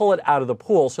 it'll pull it out of the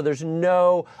pool. So there's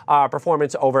no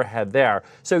performance overhead there.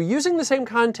 So using the same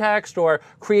context or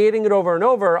creating it over and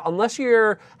over, unless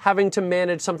you're having to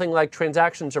manage something like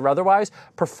transactions or otherwise,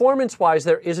 performance-wise,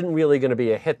 there isn't really going to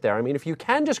be a hit there. I mean, if you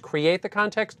can just create the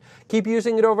context, keep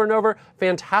using it over and over,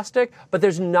 fantastic, but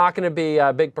there's not going to be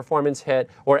a big performance hit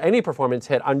or any performance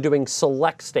hit on doing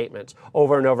select statements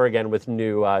over and over again with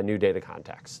new data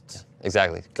contexts.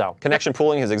 Exactly. So, connection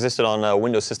pooling has existed on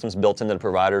Windows systems built into the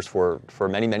providers for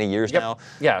many, many years now.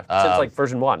 Yeah, since like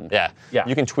version 1. Yeah. Yeah.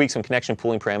 You can tweak some connection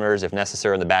pooling parameters if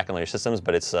necessary in the back end of your systems,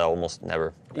 but it's almost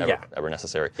never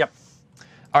necessary. Yep.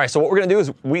 All right, so what we're going to do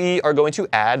is we are going to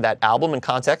add that album and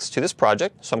context to this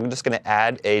project. So I'm just going to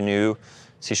add a new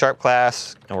C#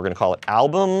 class, and we're going to call it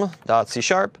album.C#.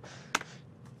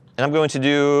 And I'm going to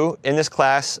do, in this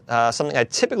class, something I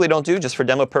typically don't do, just for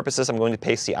demo purposes. I'm going to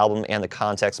paste the album and the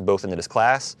context both into this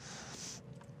class.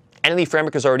 Entity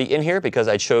Framework is already in here because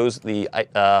I chose the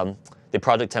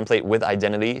project template with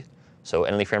identity. So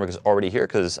Entity Framework is already here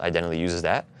because identity uses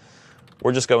that.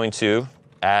 We're just going to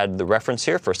add the reference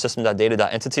here for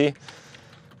system.data.entity.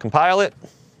 Compile it.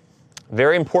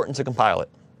 Very important to compile it.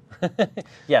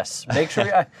 Yes, make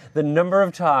sure the number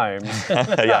of times.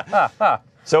 Yeah.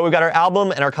 So we've got our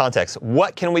album and our context.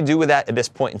 What can we do with that at this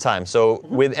point in time? So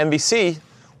with MVC,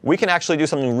 we can actually do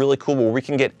something really cool where we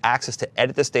can get access to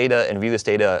edit this data and view this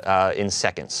data in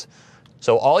seconds.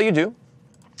 So all you do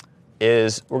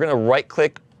is we're going to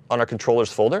right-click on our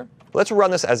controllers folder. Let's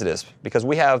run this as it is, because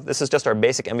this is just our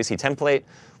basic MVC template.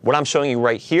 What I'm showing you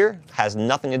right here has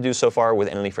nothing to do so far with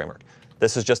Entity Framework.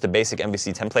 This is just a basic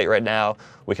MVC template right now.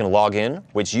 We can log in,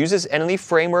 which uses Entity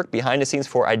Framework behind the scenes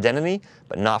for identity,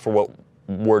 but not for what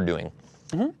we're doing.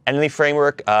 Entity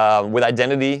Framework with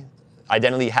identity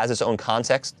has its own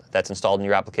context that's installed in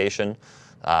your application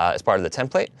as part of the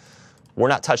template. We're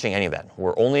not touching any of that.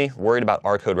 We're only worried about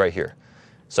our code right here.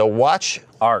 So watch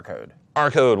our code.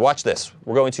 Our code. Watch this.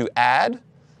 We're going to add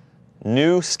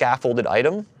new scaffolded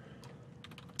item.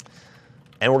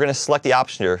 And we're going to select the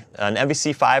option here, an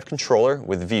MVC5 controller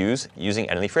with views using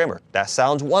Entity Framework. That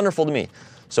sounds wonderful to me.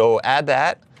 So add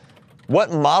that.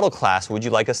 What model class would you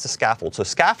like us to scaffold? So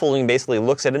scaffolding basically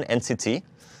looks at an entity,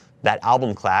 that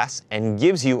album class, and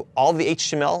gives you all the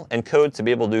HTML and code to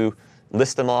be able to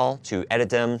list them all, to edit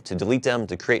them, to delete them,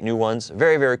 to create new ones.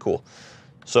 Very, very cool.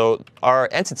 So our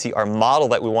entity, our model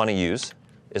that we want to use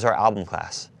is our album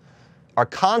class. Our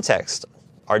context,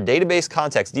 our database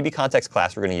context, DB context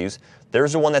class we're going to use,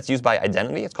 there's the one that's used by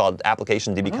identity. It's called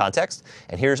application DB context.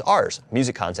 And here's ours,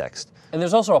 music context. And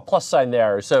there's also a plus sign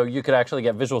there, so you could actually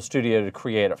get Visual Studio to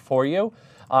create it for you.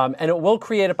 And it will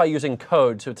create it by using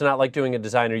code, so it's not like doing a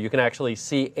designer. You can actually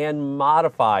see and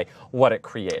modify what it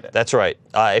created. That's right.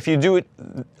 If you do it,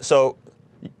 so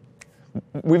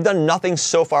we've done nothing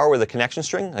so far with a connection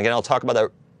string. Again, I'll talk about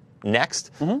that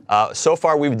next. So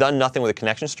far, we've done nothing with a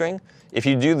connection string. If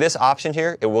you do this option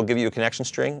here, it will give you a connection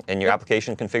string in your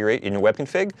application configuration, in your web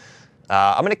config.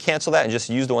 I'm going to cancel that and just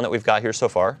use the one that we've got here so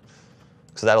far,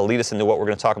 so that'll lead us into what we're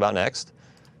going to talk about next.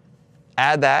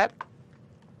 Add that.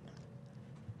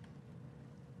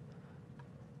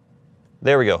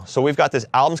 There we go. So we've got this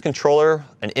albums controller,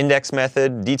 an index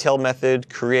method, detailed method,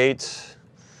 create.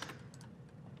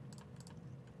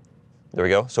 There we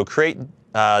go. So create,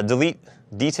 delete,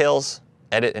 details,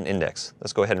 edit, and index.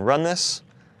 Let's go ahead and run this.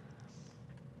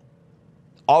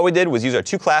 All we did was use our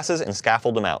two classes and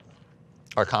scaffold them out.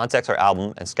 Our context, our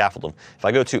album, and scaffold them. If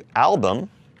I go to album,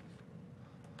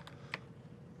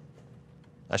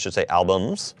 I should say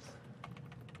albums,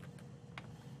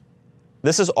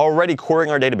 this is already querying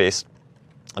our database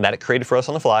that it created for us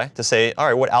on the fly to say, all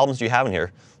right, what albums do you have in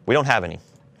here? We don't have any.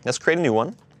 Let's create a new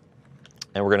one.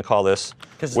 And we're going to call this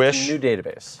Wish. It's a new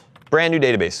database. Brand new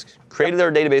database. Created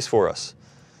our database for us.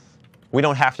 We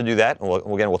don't have to do that. And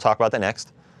again, we'll talk about that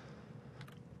next.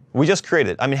 We just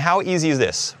created. I mean, how easy is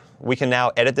this? We can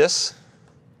now edit this.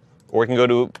 Or we can go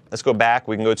to, let's go back.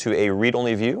 We can go to a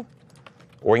read-only view.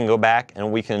 Or we can go back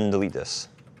and we can delete this.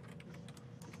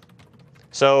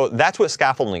 So that's what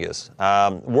scaffolding is.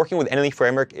 Working with Entity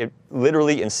Framework, it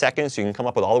literally in seconds, you can come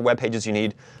up with all the web pages you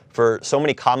need for so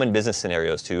many common business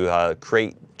scenarios to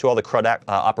create, to all the CRUD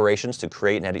operations to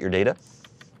create and edit your data.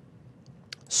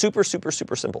 Super, super,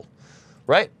 super simple.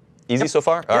 Right? Easy so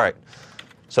far? All right.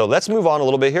 So let's move on a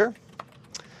little bit here.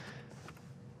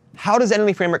 How does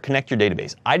Entity Framework connect your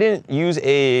database? I didn't use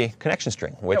a connection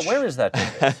string. Which, where is that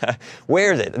database?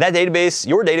 Where is it? That database,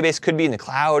 your database could be in the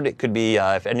cloud. It could be,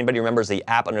 if anybody remembers the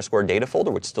app_data folder,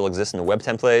 which still exists in the web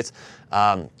templates.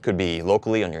 Could be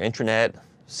locally on your intranet,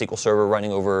 SQL Server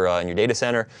running over in your data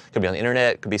center. Could be on the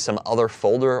internet. Could be some other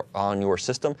folder on your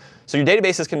system. So your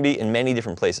databases can be in many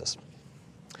different places.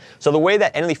 So the way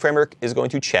that Entity Framework is going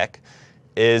to check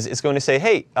is it's going to say,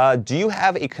 hey, do you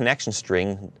have a connection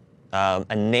string,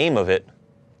 a name of it?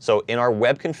 So in our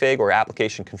web config or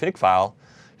application config file,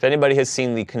 if anybody has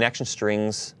seen the connection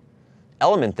strings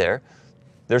element there,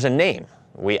 there's a name.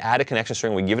 We add a connection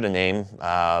string, we give it a name,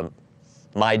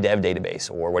 my dev database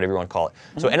or whatever you want to call it.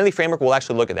 So Entity Framework will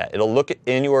actually look at that. It'll look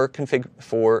in your config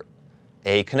for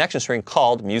a connection string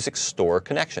called music store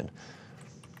connection.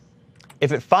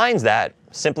 If it finds that,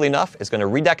 simply enough, it's going to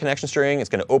read that connection string, it's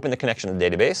going to open the connection to the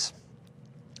database.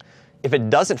 If it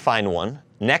doesn't find one,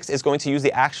 next it's going to use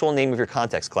the actual name of your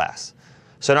context class.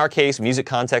 So in our case, music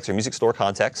context or music store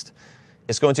context,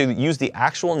 it's going to use the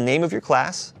actual name of your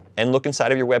class and look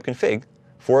inside of your web config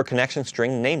for a connection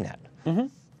string namenet.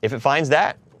 If it finds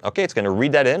that, okay, it's going to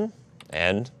read that in,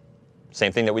 and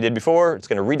same thing that we did before, it's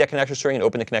going to read that connection string and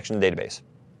open the connection to the database.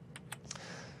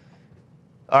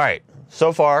 All right,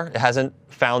 so far it hasn't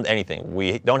found anything.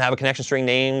 We don't have a connection string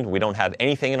named. We don't have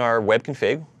anything in our web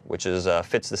config, which is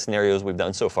fits the scenarios we've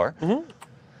done so far.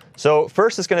 So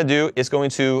first it's going to do is going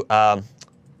to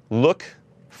look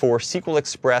for SQL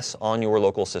Express on your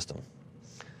local system.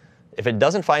 If it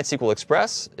doesn't find SQL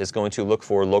Express, it's going to look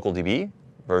for LocalDB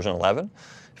version 11.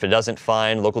 If it doesn't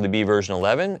find LocalDB version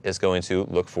 11, it's going to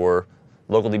look for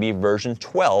LocalDB version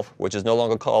 12, which is no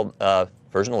longer called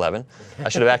version 11. I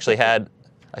should actually have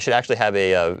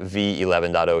a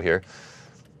v11.0 here.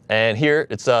 And here,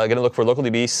 it's going to look for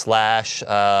LocalDB /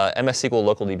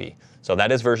 MSSQL LocalDB. So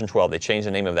that is version 12. They changed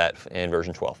the name of that in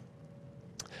version 12.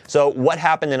 So what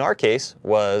happened in our case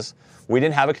was we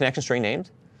didn't have a connection string named.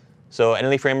 So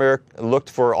Entity Framework looked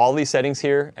for all these settings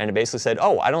here, and it basically said,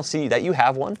 oh, I don't see that you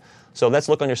have one. So let's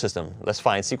look on your system. Let's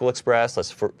find SQL Express.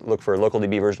 Let's look for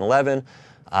LocalDB version 11,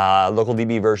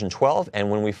 LocalDB version 12. And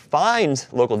when we find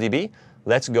LocalDB,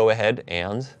 let's go ahead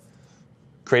and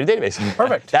create a database.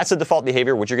 Perfect. That's the default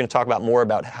behavior, which you're going to talk about more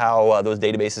about how those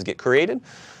databases get created.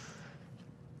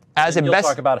 You'll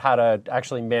talk about how to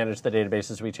actually manage the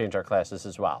databases we change our classes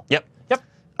as well. Yep.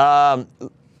 Yep.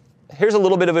 Here's a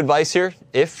little bit of advice here.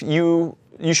 If you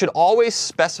should always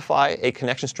specify a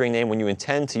connection string name when you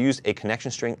intend to use a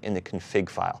connection string in the config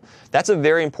file. That's a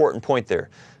very important point there.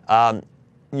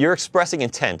 You're expressing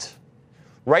intent.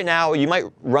 Right now, you might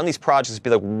run these projects and be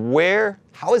like,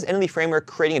 how is Entity Framework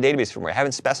creating a database for me? I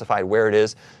haven't specified where it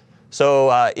is.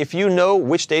 So if you know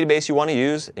which database you want to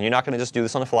use, and you're not going to just do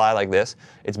this on the fly like this,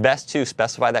 it's best to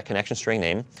specify that connection string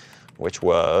name, which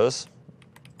was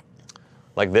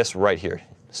like this right here.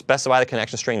 Specify the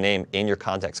connection string name in your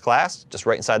context class, just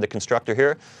right inside the constructor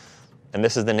here. And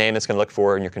this is the name it's going to look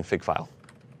for in your config file.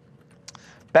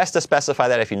 Best to specify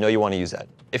that if you know you want to use that.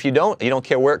 If you don't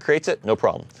care where it creates it, no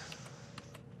problem.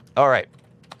 All right,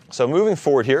 so moving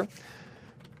forward here.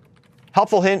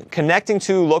 Helpful hint, connecting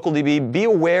to LocalDB, be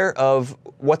aware of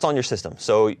what's on your system.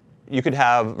 So you could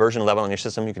have version 11 on your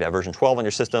system, you could have version 12 on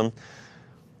your system.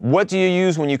 What do you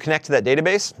use when you connect to that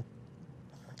database?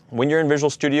 When you're in Visual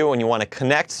Studio and you want to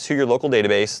connect to your local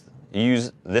database, you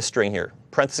use this string here,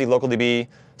 parentheses LocalDB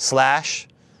 / MSSQL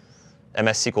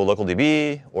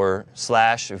LocalDB or /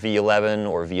 v11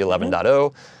 or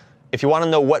v11.0. If you want to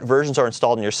know what versions are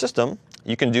installed in your system,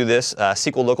 you can do this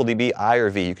SQL LocalDB I or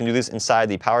V. You can do this inside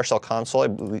the PowerShell console, I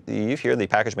believe here, the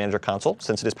Package Manager console,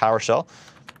 since it is PowerShell.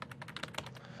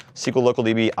 SQL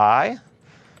LocalDB I,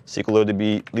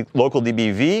 SQL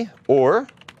LocalDB V, or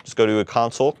just go to a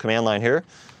console command line here,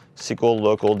 SQL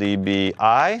LocalDB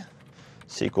I,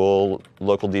 SQL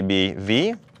LocalDB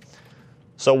V.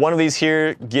 So one of these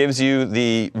here gives you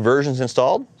the versions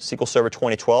installed, SQL Server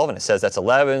 2012, and it says that's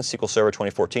 11, SQL Server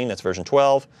 2014, that's version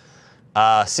 12.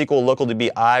 SQL LocalDB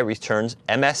I returns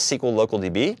MSSQL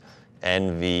LocalDB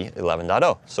and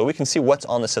v11.0. So we can see what's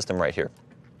on the system right here.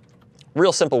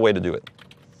 Real simple way to do it.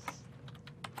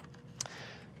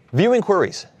 Viewing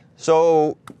queries.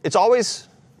 So it's always,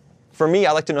 for me,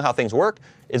 I like to know how things work.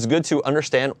 It's good to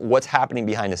understand what's happening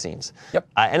behind the scenes. Yep.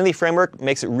 Entity Framework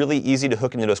makes it really easy to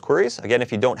hook into those queries. Again,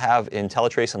 if you don't have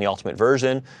IntelliTrace on the Ultimate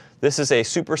version, this is a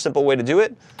super simple way to do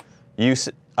it. You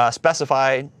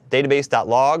specify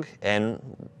database.log and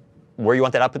where you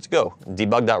want that output to go,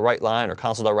 debug.writeLine or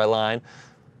console.writeLine.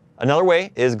 Another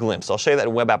way is Glimpse. I'll show you that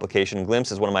in web application.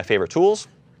 Glimpse is one of my favorite tools.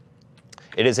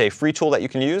 It is a free tool that you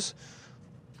can use.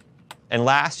 And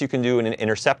last, you can do an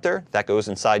interceptor that goes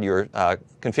inside your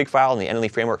config file in the Entity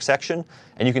Framework section.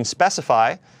 And you can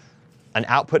specify an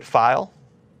output file,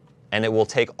 and it will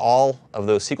take all of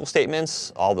those SQL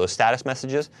statements, all those status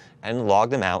messages, and log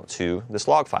them out to this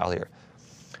log file here.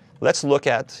 Let's look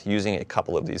at using a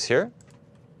couple of these here.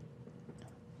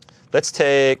 Let's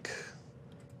take,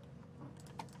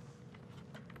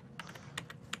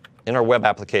 in our web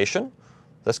application,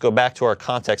 let's go back to our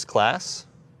context class.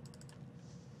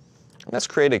 Let's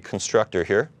create a constructor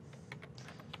here.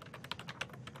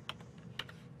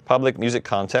 Public music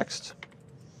context.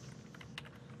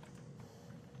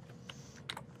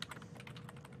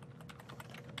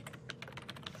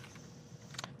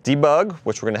 Debug,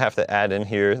 which we're going to have to add in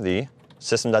here, the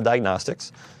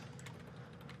system.diagnostics.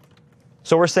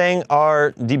 So we're saying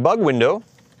our debug window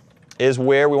is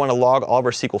where we want to log all of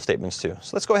our SQL statements to.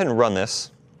 So let's go ahead and run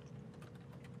this.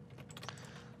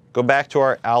 Go back to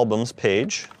our albums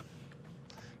page.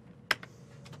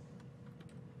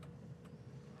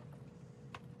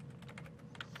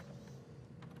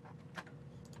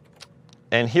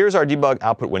 And here's our debug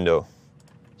output window.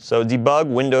 So debug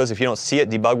windows, if you don't see it,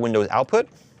 debug windows output.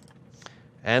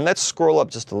 And let's scroll up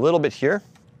just a little bit here.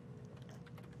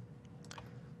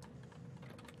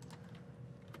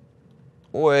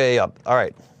 Way up. All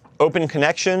right. Open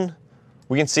connection.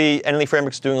 We can see Entity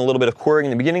Framework's doing a little bit of querying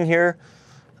in the beginning here.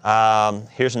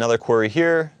 Here's another query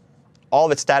here. All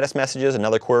of its status messages,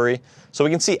 another query. So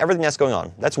we can see everything that's going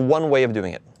on. That's one way of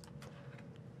doing it.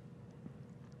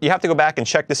 You have to go back and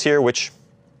check this here, which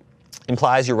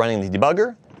implies you're running the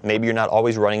debugger. Maybe you're not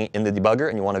always running in the debugger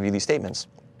and you want to view these statements.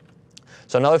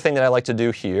 So another thing that I like to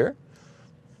do here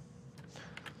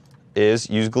is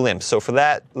use Glimpse. So for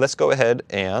that, let's go ahead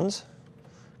and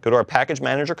go to our package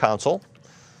manager console.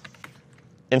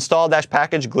 Install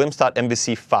 -package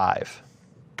glimpse.mvc5.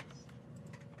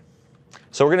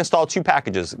 So we're going to install two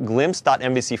packages,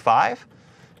 glimpse.mvc5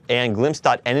 and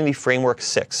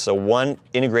glimpse.entityframework6. So one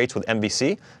integrates with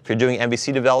MVC. If you're doing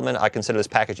MVC development, I consider this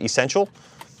package essential.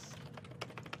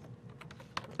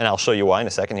 And I'll show you why in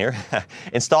a second here.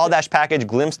 Install -package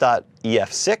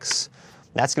glimpse.ef6.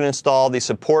 That's going to install the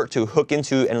support to hook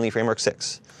into Entity Framework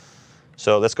 6.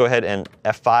 So let's go ahead and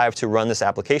F5 to run this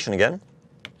application again.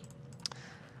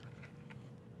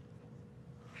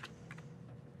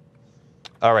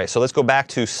 All right, so let's go back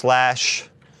to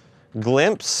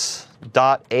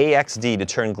 /glimpse.axd to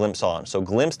turn Glimpse on. So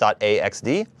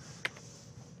glimpse.axd.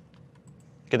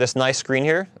 Get this nice screen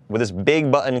here with this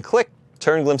big button, click,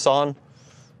 turn Glimpse on.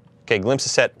 Okay, Glimpse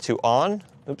is set to on.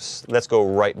 Oops, let's go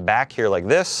right back here like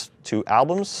this to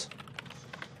albums.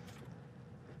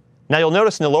 Now you'll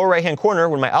notice in the lower right-hand corner,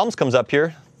 when my albums comes up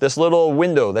here, this little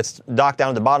window that's docked down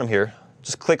at the bottom here,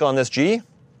 just click on this G,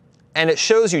 and it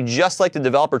shows you just like the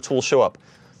developer tools show up.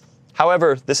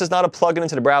 However, this is not a plugin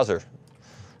into the browser.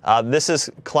 This is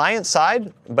client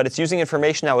side, but it's using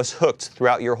information that was hooked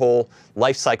throughout your whole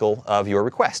life cycle of your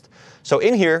request. So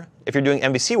in here, if you're doing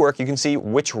MVC work, you can see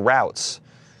which routes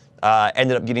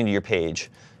ended up getting to your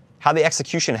page, how the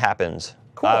execution happened.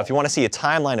 Cool. If you want to see a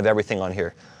timeline of everything on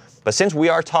here. But since we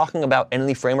are talking about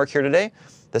Entity Framework here today,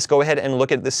 let's go ahead and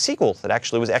look at the SQL that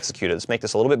actually was executed. Let's make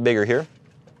this a little bit bigger here.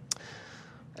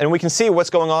 And we can see what's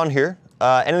going on here.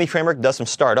 Entity Framework does some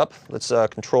startup. Let's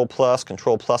control plus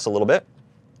a little bit.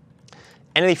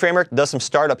 Entity Framework does some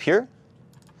startup here.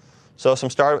 So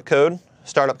some startup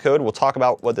code. We'll talk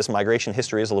about what this migration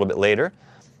history is a little bit later.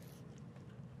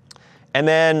 And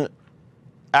then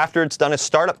after it's done its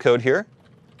startup code here,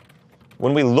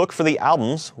 when we look for the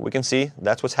albums, we can see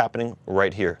that's what's happening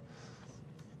right here.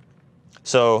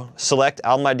 So select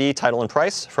album ID, title, and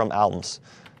price from albums.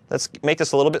 Let's make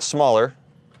this a little bit smaller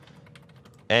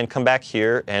and come back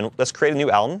here and let's create a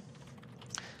new album.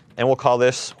 And we'll call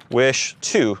this Wish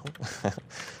 2.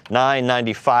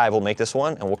 995, we'll make this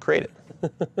one and we'll create it.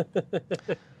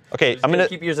 Okay, I'm going to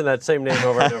keep using that same name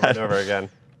over and over and over again.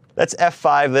 Let's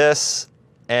F5 this,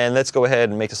 and let's go ahead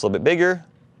and make this a little bit bigger.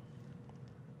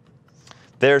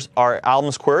 There's our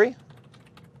albums query.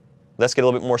 Let's get a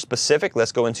little bit more specific.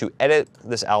 Let's go into edit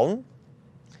this album.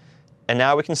 And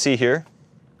now we can see here,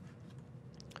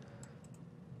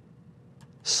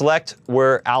 select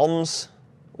where albums,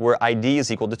 where ID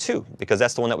is equal to 2, because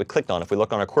that's the one that we clicked on. If we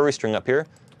look on our query string up here,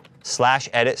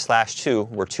 /edit/2,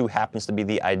 where 2 happens to be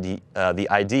the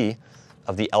ID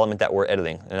of the element that we're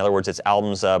editing. In other words, its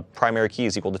album's primary key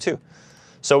is equal to 2.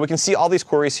 So we can see all these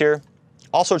queries here,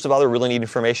 all sorts of other really neat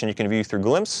information you can view through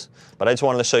Glimpse. But I just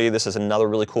wanted to show you this is another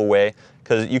really cool way,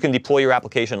 because you can deploy your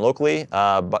application locally.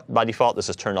 But by default, this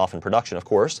is turned off in production, of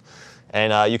course.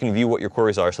 And you can view what your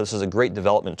queries are. So this is a great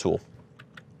development tool.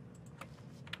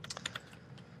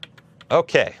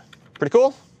 OK, Pretty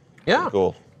cool? Yeah. Pretty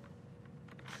cool.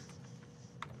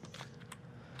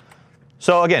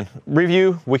 So again,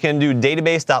 review, we can do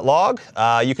database.log.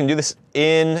 You can do this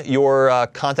in your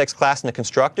context class in the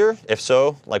constructor. If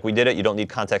so, like we did it, you don't need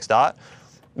context dot.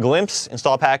 Glimpse,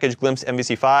 install package, glimpse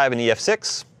MVC5 and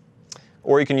EF6.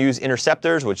 Or you can use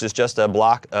interceptors, which is just a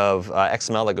block of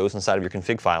XML that goes inside of your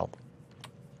config file.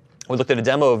 We looked at a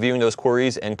demo of viewing those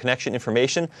queries and connection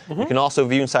information. You can also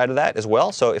view inside of that as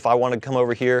well. So if I want to come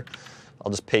over here, I'll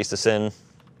just paste this in.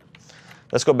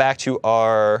 Let's go back to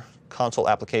our console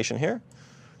application here.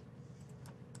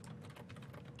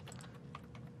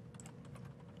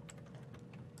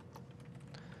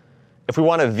 If we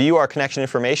want to view our connection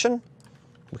information,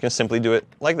 we can simply do it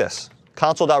like this.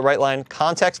 Console.writeline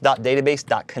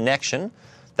context.database.connection.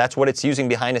 That's what it's using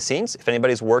behind the scenes. If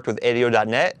anybody's worked with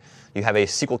ADO.NET, you have a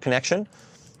SQL connection.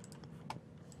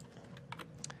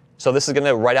 So this is going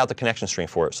to write out the connection string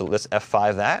for it. So let's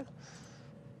F5 that.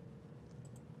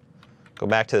 Go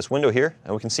back to this window here,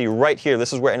 and we can see right here,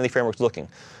 this is where Entity Framework's looking.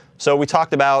 So we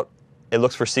talked about it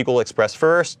looks for SQL Express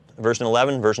first, version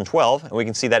 11, version 12, and we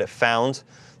can see that it found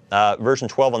version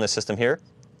 12 on this system here.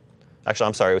 Actually,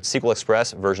 I'm sorry, it's SQL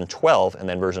Express version 12, and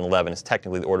then version 11 is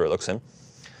technically the order it looks in.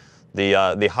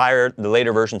 The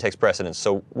later version takes precedence.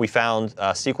 So we found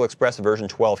SQL Express version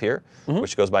 12 here,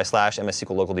 which goes by / MS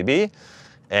SQL local DB.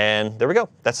 And there we go.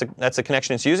 That's the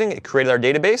connection it's using. It created our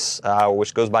database,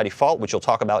 which goes by default, which you'll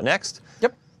talk about next.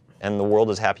 Yep. And the world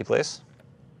is a happy place.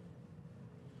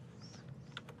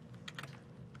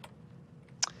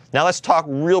 Now let's talk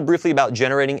real briefly about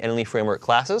generating Entity Framework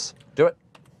classes. Do it.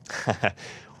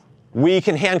 We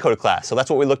can hand code a class. So that's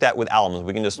what we looked at with Alums.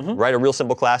 We can just write a real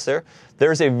simple class there.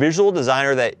 There's a visual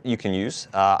designer that you can use.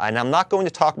 And I'm not going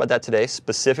to talk about that today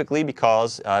specifically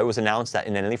because it was announced that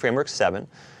in Entity Framework 7,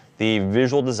 the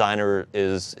visual designer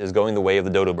is going the way of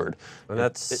the dodo bird. And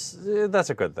that's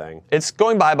a good thing. It's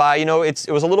going bye-bye. You know, it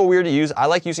was a little weird to use. I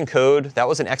like using code. That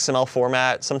was an XML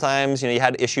format. Sometimes, you know, you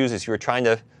had issues as you were trying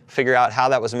to figure out how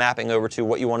that was mapping over to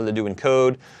what you wanted to do in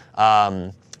code.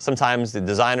 Sometimes the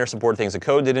designer supported things the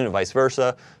code didn't, and vice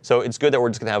versa. So it's good that we're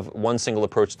just going to have one single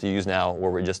approach to use now where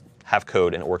we just have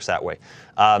code and it works that way.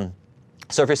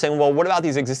 So if you're saying, well, what about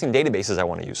these existing databases I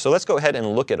want to use? So let's go ahead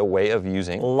and look at a way of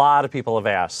using. A lot of people have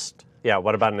asked, yeah,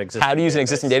 what about an existing How to use an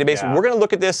existing database. Yeah. We're going to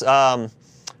look at this. We're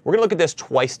going to look at this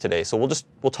twice today. So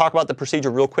we'll talk about the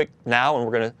procedure real quick now, and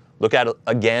we're going to look at it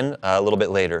again a little bit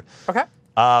later. Okay.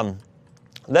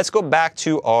 Let's go back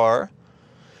to our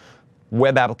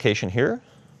web application here.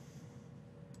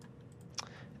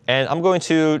 And I'm going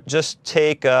to just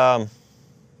take one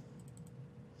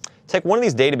of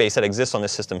these databases that exists on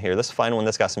this system here. Let's find one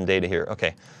that's got some data here.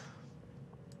 OK.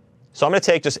 So I'm going to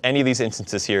take just any of these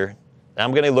instances here. And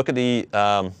I'm going to look at the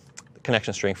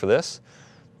connection string for this.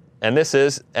 And this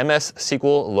is MS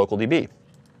SQL local DB.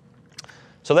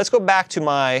 So let's go back to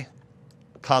my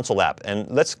console app. And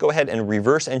let's go ahead and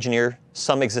reverse engineer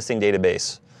some existing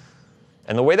database.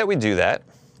 And the way that we do that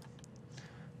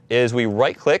is we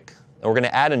right-click, and we're going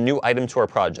to add a new item to our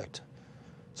project.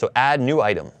 So add new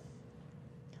item.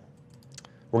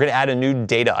 We're going to add a new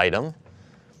data item,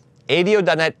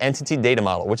 ADO.NET Entity Data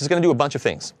Model, which is going to do a bunch of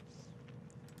things.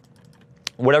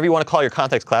 Whatever you want to call your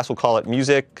context class, we'll call it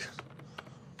music,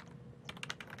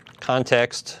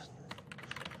 context.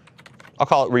 I'll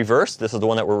call it reverse. This is the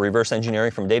one that we're reverse engineering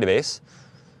from database.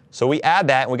 So we add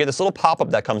that, and we get this little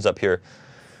pop-up that comes up here.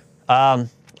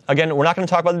 Again, we're not going to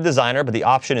talk about the designer, but the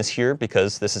option is here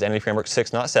because this is Entity Framework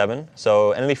 6, not 7.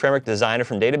 So Entity Framework designer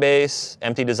from database,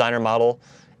 empty designer model,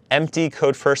 empty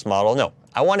code first model. No,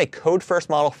 I want a code first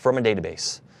model from a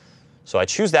database. So I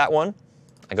choose that one.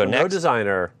 I go next. No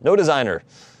designer. No designer.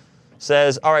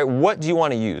 Says, all right, what do you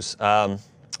want to use?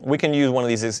 We can use one of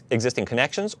these existing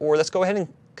connections, or let's go ahead and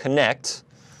connect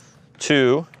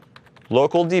to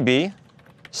local DB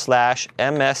 /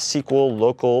 MS SQL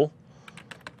local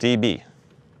DB.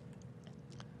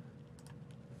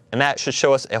 And that should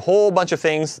show us a whole bunch of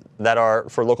things that are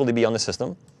for local DB on the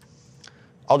system.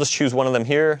 I'll just choose one of them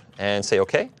here and say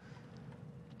OK.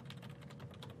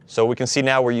 So we can see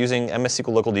now we're using MS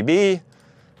SQL local DB.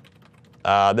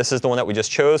 This is the one that we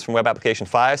just chose from Web Application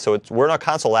 5. So we're in our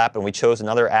console app, and we chose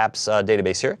another app's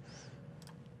database here.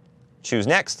 Choose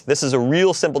Next. This is a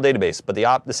real simple database, but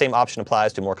the same option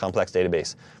applies to a more complex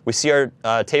database. We see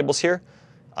our tables here.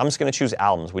 I'm just going to choose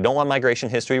Alums. We don't want migration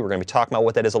history. We're going to be talking about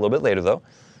what that is a little bit later, though.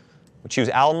 We choose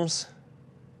Alums,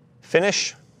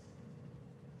 Finish,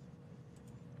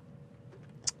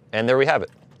 and there we have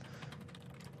it.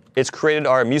 It's created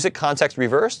our music context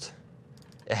reversed.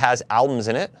 It has albums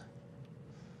in it.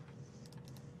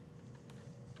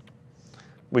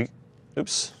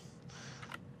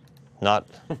 not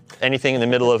anything in the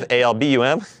middle of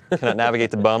ALBUM. Cannot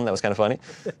navigate the bum. That was kind of funny.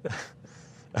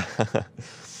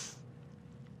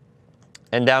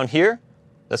 And down here,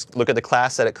 let's look at the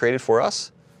class that it created for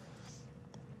us.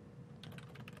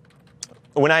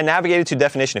 When I navigated to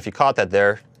definition, if you caught that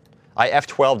there, I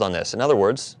F12'd on this. In other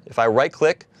words, if I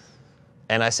right-click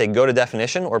and I say go to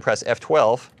definition or press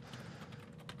F12,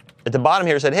 at the bottom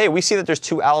here it said, hey, we see that there's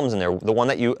two albums in there. The one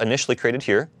that you initially created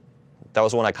here, that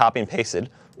was the one I copy and pasted,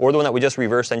 or the one that we just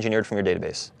reverse engineered from your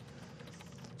database.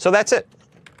 So that's it.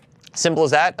 Simple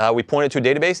as that. We point it to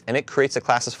a database and it creates the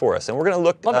classes for us. And we're going to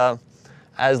look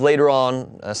as later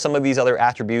on some of these other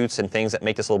attributes and things that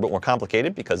make this a little bit more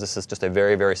complicated, because this is just a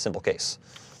very, very simple case.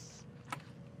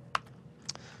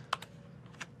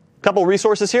 Couple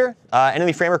resources here.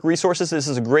 Entity Framework resources. This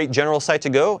is a great general site to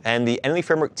go. And the Entity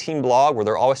Framework team blog, where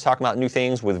they're always talking about new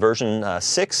things with version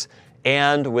 6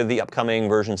 and with the upcoming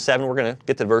version 7. We're going to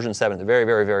get to version 7 at the very,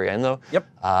 very, very end, though. Yep.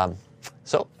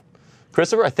 So,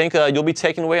 Christopher, I think you'll be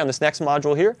taking away on this next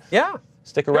module here. Yeah.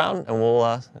 Stick around, and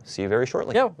we'll see you very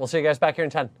shortly. Yeah, we'll see you guys back here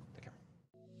in 10. Take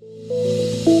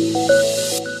care.